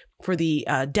the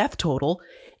death total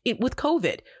with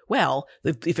COVID. Well,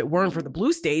 if it weren't for the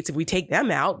blue states, if we take them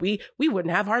out, we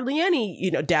wouldn't have hardly any,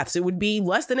 deaths. It would be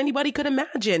less than anybody could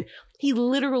imagine. He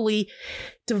literally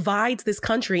divides this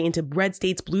country into red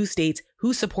states, blue states,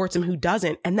 who supports him, who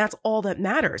doesn't. And that's all that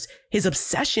matters. His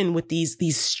obsession with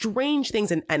these strange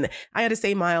things. And I got to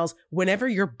say, Miles, whenever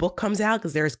your book comes out,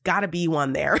 because there's got to be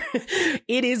one there,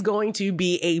 it is going to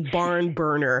be a barn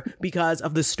burner because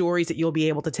of the stories that you'll be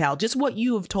able to tell. Just what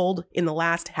you have told in the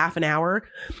last half an hour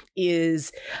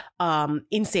is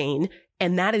insane.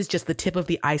 And that is just the tip of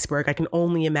the iceberg. I can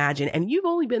only imagine. And you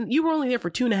were only there for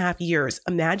 2.5 years.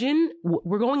 Imagine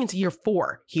we're going into year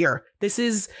 4 here. This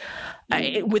is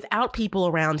without people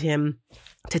around him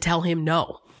to tell him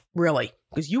no, really.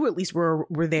 Because you at least were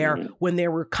there when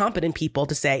there were competent people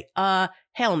to say,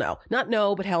 hell no. Not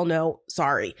no, but hell no.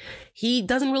 Sorry. He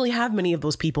doesn't really have many of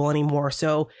those people anymore.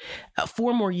 So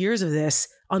 4 more years of this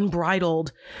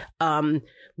unbridled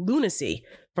lunacy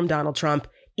from Donald Trump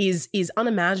is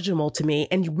unimaginable to me,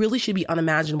 and really should be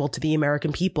unimaginable to the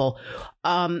American people.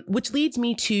 Which leads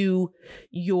me to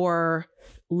your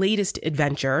latest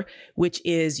adventure, which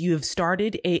is you have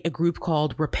started a group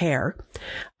called Repair,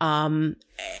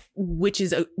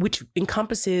 which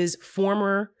encompasses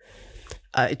former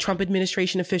Trump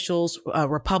administration officials,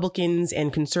 Republicans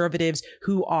and conservatives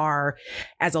who are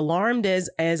as alarmed as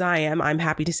I am. I'm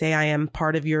happy to say I am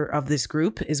part of this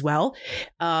group as well.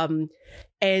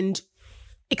 And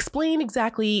explain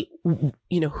exactly,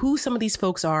 who some of these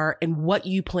folks are and what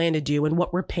you plan to do and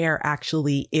what Repair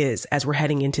actually is as we're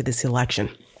heading into this election.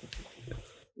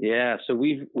 Yeah, so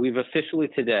we've officially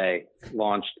today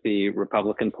launched the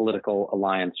Republican Political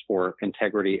Alliance for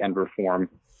Integrity and Reform.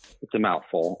 It's a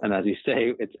mouthful. And as you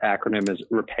say, its acronym is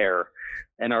Repair.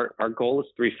 And our goal is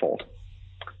threefold.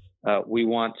 We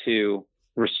want to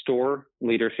restore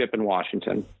leadership in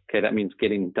Washington. Okay, that means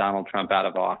getting Donald Trump out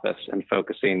of office and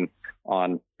focusing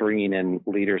on bringing in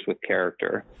leaders with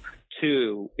character.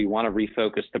 2, we want to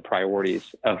refocus the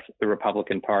priorities of the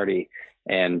Republican Party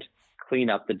and clean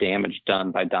up the damage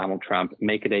done by Donald Trump,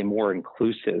 make it a more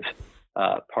inclusive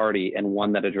party and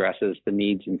one that addresses the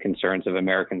needs and concerns of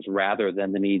Americans rather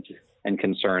than the needs and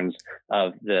concerns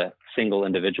of the single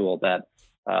individual that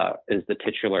is the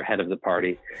titular head of the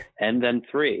party. And then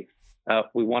 3,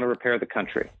 we want to repair the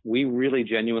country. We really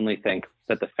genuinely think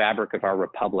that the fabric of our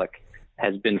republic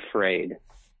has been frayed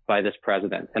by this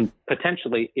president and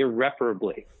potentially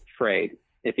irreparably frayed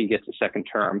if he gets a second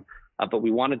term. But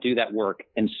we want to do that work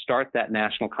and start that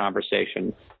national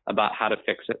conversation about how to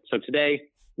fix it. So today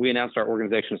we announced our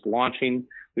organization is launching.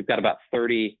 We've got about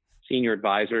 30 senior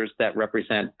advisors that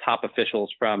represent top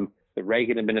officials from the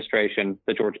Reagan administration,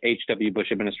 the George H.W.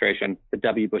 Bush administration, the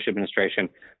W. Bush administration,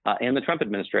 and the Trump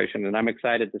administration. And I'm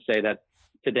excited to say that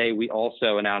today we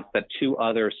also announced that 2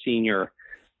 other senior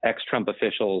ex-Trump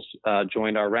officials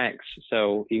joined our ranks.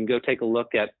 So you can go take a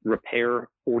look at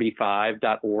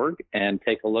repair45.org and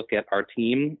take a look at our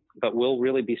team. But we'll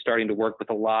really be starting to work with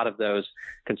a lot of those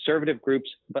conservative groups,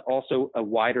 but also a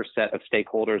wider set of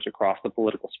stakeholders across the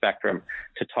political spectrum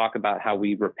to talk about how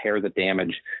we repair the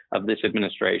damage of this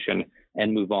administration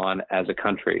and move on as a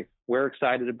country. We're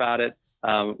excited about it.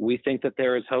 We think that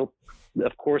there is hope.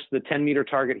 Of course, the 10-meter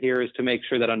target here is to make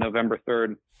sure that on November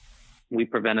 3rd, we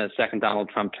prevent a second Donald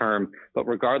Trump term. But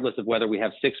regardless of whether we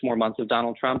have 6 more months of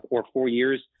Donald Trump or 4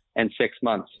 years and 6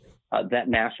 months, that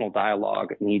national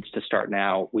dialogue needs to start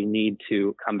now. We need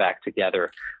to come back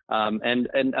together. And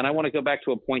I want to go back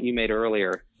to a point you made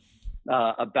earlier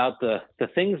about the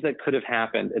things that could have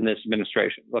happened in this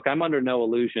administration. Look, I'm under no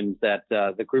illusions that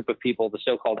the group of people, the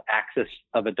so-called axis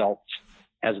of adults,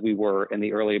 as we were in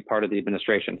the early part of the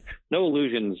administration. No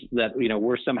illusions that,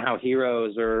 we're somehow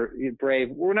heroes or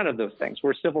brave. We're none of those things.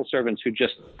 We're civil servants who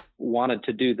just wanted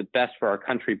to do the best for our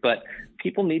country. But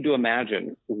people need to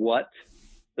imagine what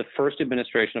the first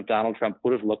administration of Donald Trump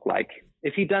would have looked like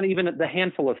if he'd done even the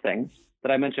handful of things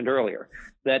that I mentioned earlier,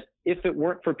 that if it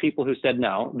weren't for people who said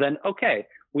no, then okay,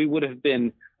 we would have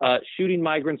been shooting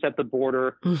migrants at the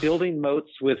border, building moats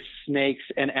with snakes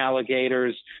and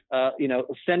alligators,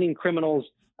 sending criminals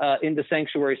into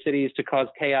sanctuary cities to cause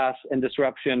chaos and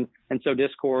disruption and sow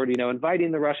discord,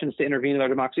 inviting the Russians to intervene in our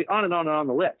democracy, on and on and on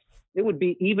the list. It would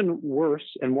be even worse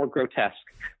and more grotesque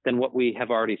than what we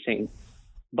have already seen.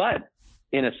 But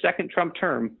in a second Trump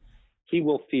term, he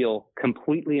will feel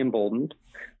completely emboldened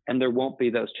and there won't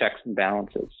be those checks and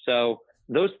balances. So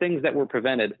those things that were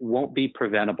prevented won't be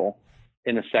preventable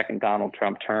in a second Donald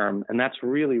Trump term. And that's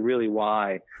really, really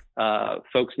why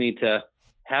folks need to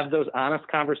have those honest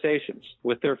conversations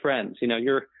with their friends.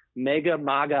 Your mega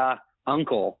MAGA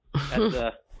uncle at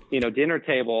the dinner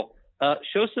table,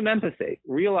 show some empathy.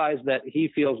 Realize that he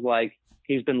feels like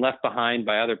he's been left behind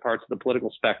by other parts of the political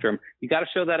spectrum. You got to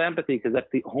show that empathy because that's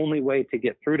the only way to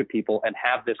get through to people and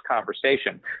have this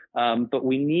conversation. But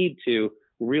we need to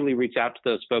really reach out to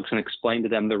those folks and explain to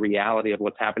them the reality of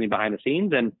what's happening behind the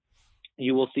scenes. And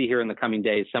you will see here in the coming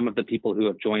days, some of the people who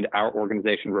have joined our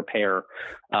organization, Repair,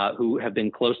 who have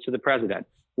been close to the president,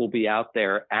 will be out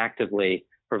there actively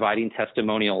providing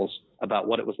testimonials about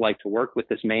what it was like to work with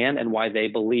this man and why they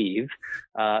believe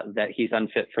that he's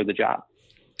unfit for the job.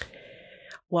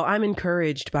 Well, I'm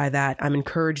encouraged by that. I'm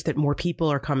encouraged that more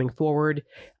people are coming forward,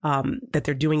 that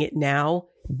they're doing it now.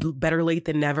 Better late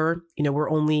than never. We're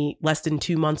only less than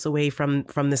 2 months away from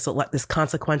this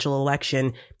consequential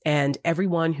election, and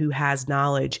everyone who has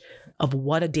knowledge of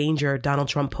what a danger Donald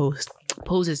Trump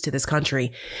poses to this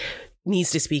country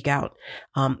needs to speak out.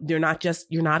 You're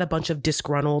not a bunch of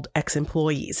disgruntled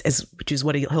ex-employees, which is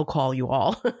what he'll call you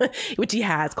all, which he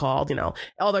has called,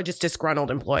 they're just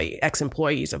disgruntled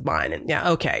ex-employees of mine. And yeah,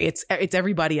 okay, it's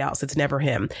everybody else. It's never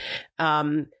him.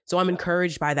 So So I'm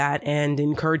encouraged by that and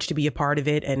encouraged to be a part of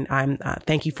it. And I'm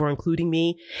thank you for including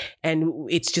me. And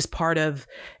it's just part of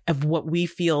what we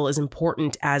feel is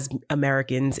important as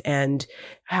Americans, and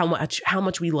how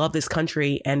much we love this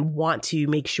country and want to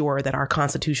make sure that our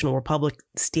constitutional republic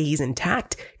stays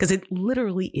intact, because it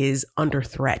literally is under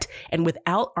threat. And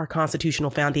without our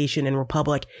constitutional foundation and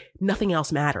republic, nothing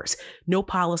else matters. No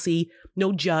policy,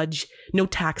 no judge, no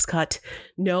tax cut,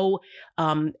 no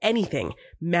anything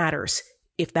matters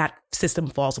if that system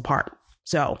falls apart.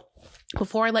 So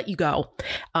before I let you go,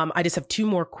 I just have two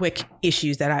more quick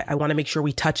issues that I want to make sure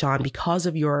we touch on because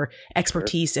of your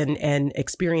expertise and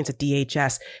experience at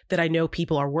DHS that I know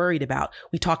people are worried about.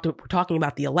 We're talking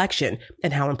about the election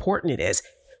and how important it is.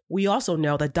 We also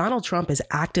know that Donald Trump is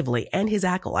actively, and his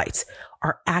acolytes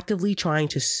are actively trying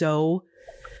to sow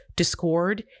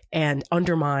discord and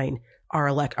undermine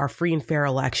our free and fair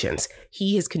elections.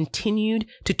 He has continued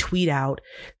to tweet out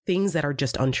things that are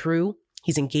just untrue.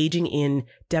 He's engaging in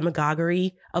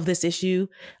demagoguery of this issue,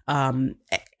 and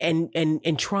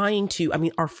trying to, I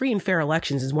mean, our free and fair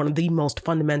elections is one of the most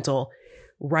fundamental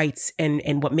rights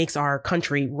and what makes our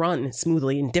country run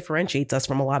smoothly and differentiates us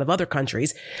from a lot of other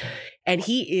countries. And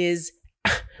he is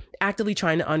actively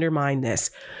trying to undermine this.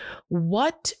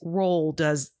 What role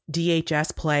does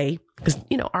DHS play? Because,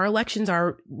 our elections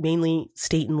are mainly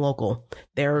state and local.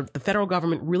 The federal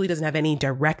government really doesn't have any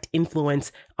direct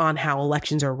influence on how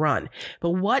elections are run.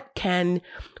 But what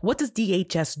does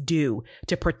DHS do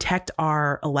to protect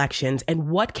our elections? And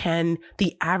what can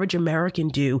the average American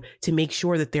do to make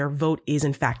sure that their vote is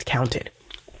in fact counted?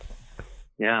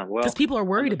 Yeah, well, because people are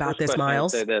worried about this,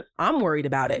 Miles. I'm worried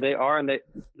about it. They are, and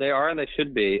they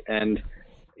should be. And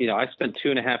I spent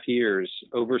 2.5 years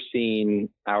overseeing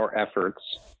our efforts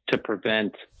to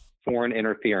prevent foreign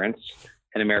interference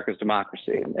in America's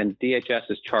democracy. And DHS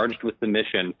is charged with the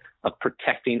mission of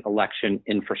protecting election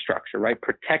infrastructure, right?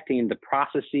 Protecting the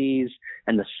processes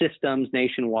and the systems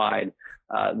nationwide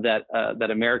that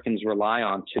Americans rely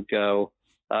on to go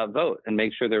vote and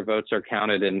make sure their votes are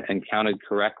counted and counted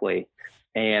correctly.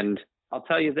 And I'll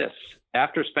tell you this,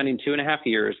 after spending 2.5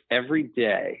 years every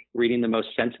day reading the most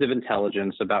sensitive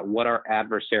intelligence about what our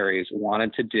adversaries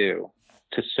wanted to do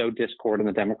to sow discord in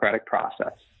the democratic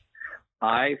process,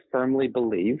 I firmly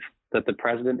believe that the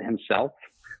president himself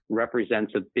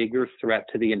represents a bigger threat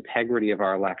to the integrity of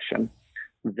our election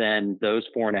than those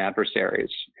foreign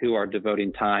adversaries who are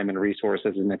devoting time and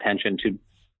resources and attention to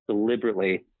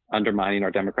deliberately undermining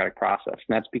our democratic process.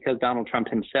 And that's because Donald Trump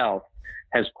himself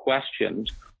has questioned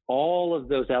all of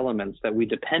those elements that we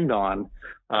depend on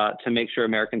to make sure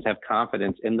Americans have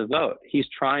confidence in the vote. He's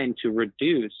trying to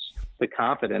reduce the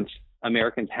confidence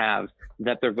Americans have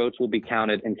that their votes will be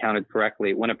counted and counted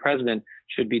correctly, when a president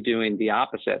should be doing the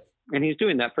opposite. And he's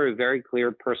doing that for a very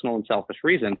clear personal and selfish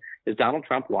reason, is Donald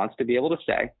Trump wants to be able to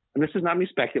say, and this is not me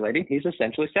speculating, he's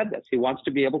essentially said this, he wants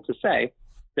to be able to say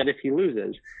that if he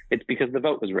loses, it's because the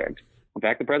vote was rigged. In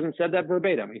fact, the president said that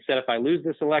verbatim. He said, if I lose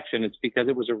this election, it's because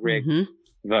it was a rigged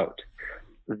vote.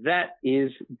 That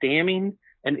is damning,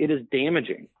 and it is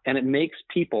damaging, and it makes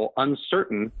people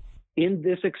uncertain in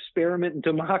this experiment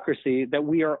democracy that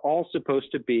we are all supposed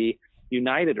to be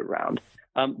united around.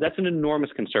 That's an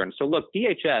enormous concern. So look,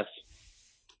 DHS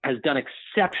has done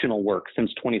exceptional work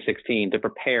since 2016 to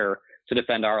prepare to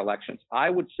defend our elections. I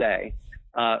would say,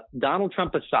 Donald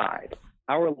Trump aside,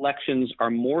 our elections are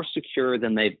more secure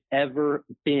than they've ever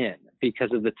been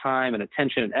because of the time and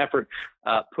attention and effort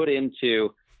put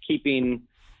into keeping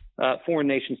foreign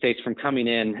nation states from coming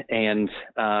in and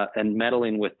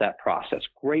meddling with that process.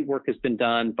 Great work has been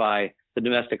done by the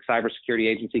domestic cybersecurity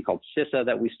agency called CISA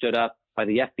that we stood up, by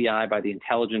the FBI, by the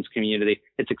intelligence community.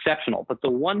 It's exceptional. But the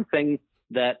one thing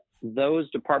that those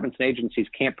departments and agencies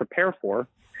can't prepare for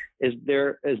is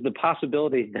there is the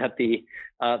possibility that the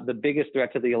biggest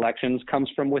threat to the elections comes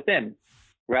from within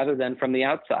rather than from the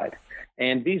outside.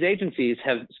 And these agencies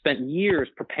have spent years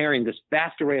preparing this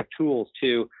vast array of tools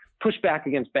to push back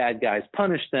against bad guys,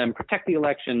 punish them, protect the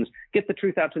elections, get the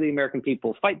truth out to the American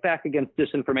people, fight back against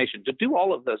disinformation, to do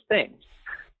all of those things.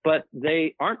 But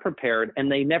they aren't prepared,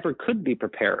 and they never could be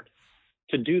prepared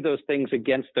to do those things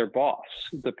against their boss,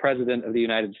 the president of the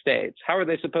United States. How are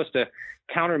they supposed to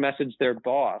counter-message their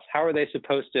boss? How are they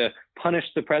supposed to punish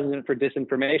the president for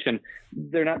disinformation?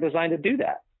 They're not designed to do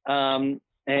that.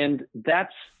 And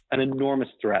that's an enormous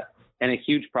threat and a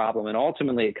huge problem. And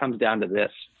ultimately, it comes down to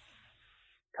this.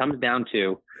 It comes down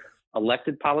to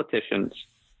elected politicians,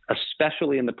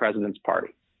 especially in the president's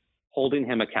party, holding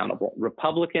him accountable.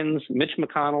 Republicans, Mitch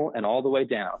McConnell, and all the way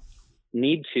down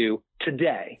need to,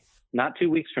 today, not 2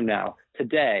 weeks from now,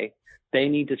 today, they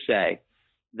need to say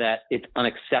that it's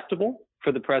unacceptable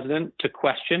for the president to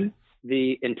question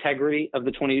the integrity of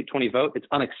the 2020 vote. It's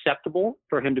unacceptable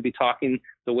for him to be talking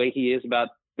the way he is about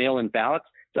mail-in ballots.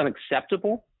 It's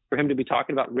unacceptable for him to be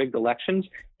talking about rigged elections,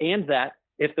 and that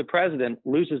if the president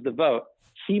loses the vote,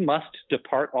 he must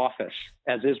depart office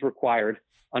as is required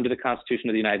under the Constitution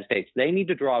of the United States. They need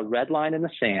to draw a red line in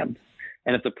the sand.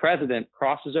 And if the president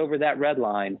crosses over that red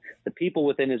line, the people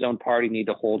within his own party need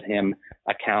to hold him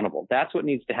accountable. That's what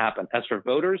needs to happen. As for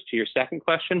voters, to your second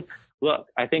question, look,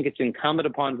 I think it's incumbent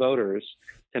upon voters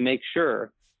to make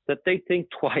sure that they think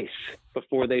twice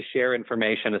before they share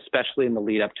information, especially in the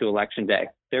lead up to Election Day.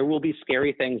 There will be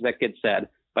scary things that get said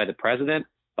by the president,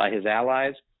 by his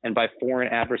allies, and by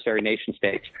foreign adversary nation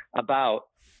states about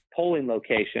polling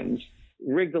locations,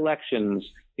 rigged elections,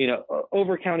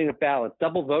 overcounting of ballots,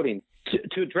 double voting.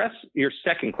 To address your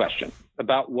second question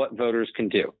about what voters can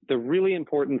do, the really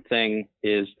important thing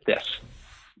is this.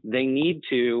 They need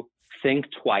to think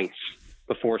twice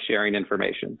before sharing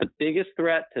information. The biggest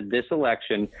threat to this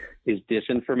election is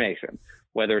disinformation,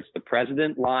 whether it's the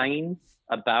president lying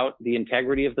about the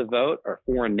integrity of the vote or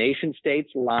foreign nation states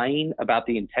lying about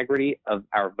the integrity of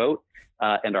our vote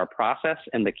and our process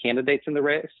and the candidates in the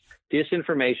race.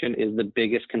 Disinformation is the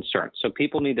biggest concern. So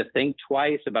people need to think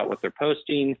twice about what they're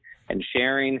posting and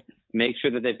sharing, make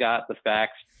sure that they've got the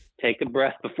facts, take a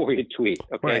breath before you tweet.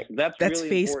 Okay. Right. So that's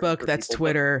really Facebook, that's people.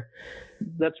 Twitter.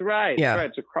 That's right. Yeah. That's right.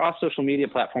 It's across social media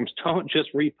platforms. Don't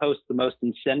just repost the most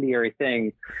incendiary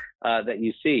thing that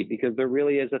you see, because there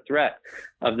really is a threat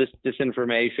of this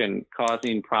disinformation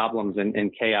causing problems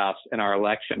and chaos in our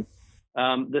election.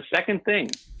 The second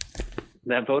thing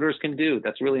that voters can do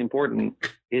that's really important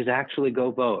is actually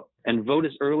go vote, and vote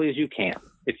as early as you can.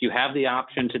 If you have the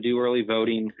option to do early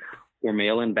voting or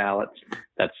mail-in ballots,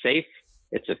 that's safe,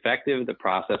 it's effective, the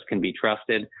process can be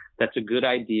trusted. That's a good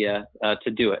idea to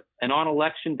do it. And on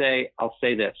Election Day, I'll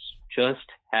say this, just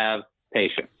have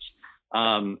patience.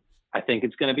 I think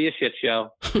it's going to be a shit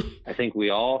show. I think we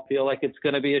all feel like it's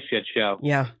going to be a shit show.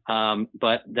 Yeah.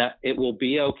 But that it will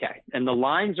be okay. And the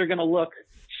lines are going to look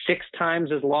 6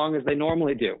 times as long as they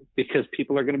normally do, because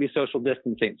people are going to be social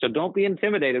distancing. So don't be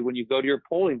intimidated when you go to your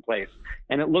polling place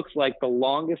and it looks like the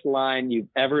longest line you've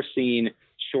ever seen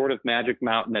short of Magic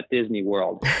Mountain at Disney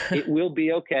World. It will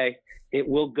be okay. It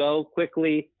will go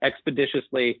quickly,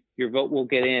 expeditiously. Your vote will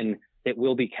get in. It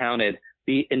will be counted.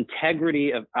 The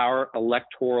integrity of our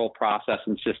electoral process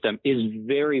and system is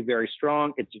very, very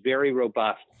strong. It's very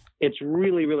robust. It's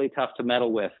really, really tough to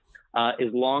meddle with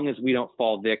as long as we don't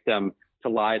fall victim to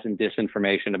lies and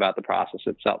disinformation about the process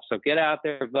itself. So get out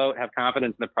there, vote, have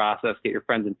confidence in the process, get your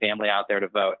friends and family out there to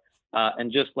vote.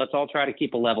 And just let's all try to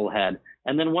keep a level head.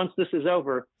 And then once this is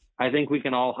over, I think we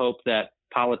can all hope that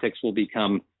politics will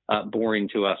become boring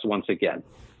to us once again.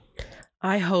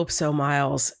 I hope so,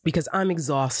 Miles, because I'm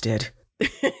exhausted.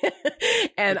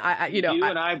 And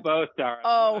I both are.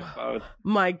 Oh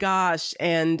my gosh.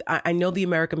 And I know the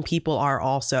American people are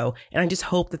also. And I just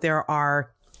hope that there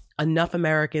are enough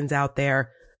Americans out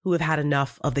there who have had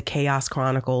enough of the chaos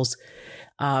chronicles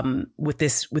with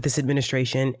this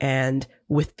administration, and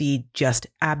with the just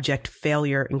abject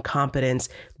failure, incompetence,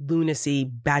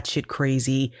 lunacy, batshit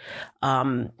crazy,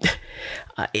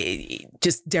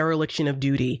 just dereliction of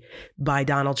duty by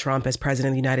Donald Trump as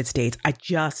president of the United States. I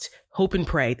just hope and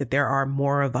pray that there are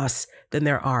more of us than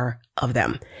there are of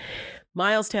them.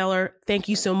 Miles Taylor, thank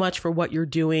you so much for what you're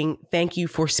doing. Thank you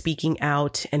for speaking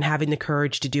out and having the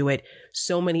courage to do it.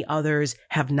 So many others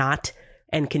have not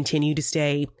and continue to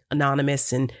stay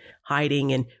anonymous and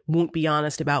hiding and won't be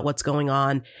honest about what's going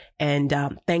on. And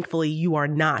thankfully, you are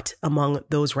not among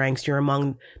those ranks. You're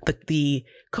among the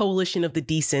coalition of the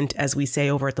decent, as we say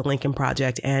over at the Lincoln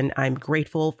Project. And I'm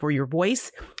grateful for your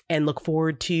voice and look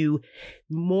forward to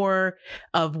more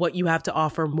of what you have to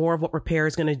offer, more of what Repair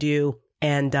is going to do,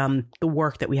 and the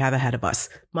work that we have ahead of us.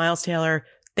 Miles Taylor,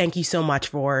 thank you so much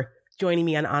for joining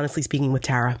me on Honestly Speaking with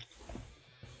Tara.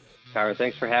 Tara,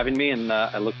 thanks for having me, and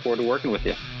I look forward to working with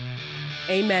you.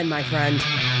 Amen, my friend.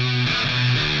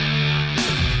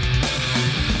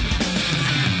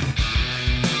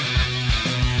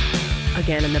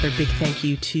 Again, another big thank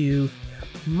you to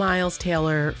Miles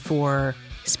Taylor for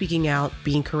speaking out,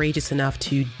 being courageous enough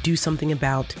to do something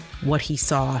about what he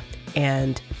saw,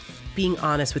 and being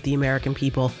honest with the American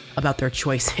people about their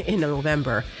choice in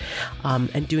November,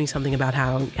 and doing something about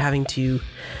having to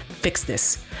fix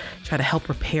this, try to help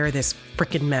repair this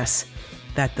frickin' mess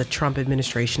that the Trump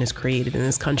administration has created in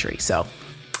this country. So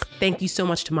thank you so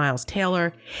much to Miles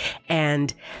Taylor,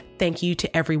 and thank you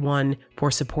to everyone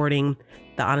for supporting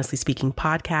the Honestly Speaking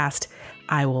podcast.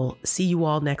 I will see you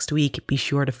all next week. Be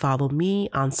sure to follow me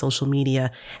on social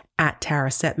media at Tara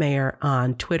Setmayer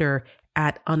on Twitter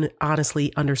at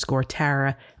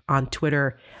honestly_Tara on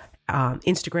Twitter,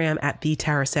 Instagram at the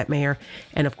Tara Setmayer.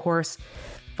 And of course,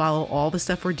 follow all the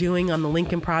stuff we're doing on the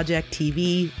Lincoln Project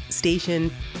TV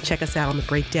station. Check us out on the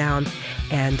breakdown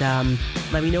and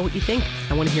let me know what you think.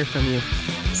 I want to hear from you.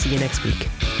 See you next week.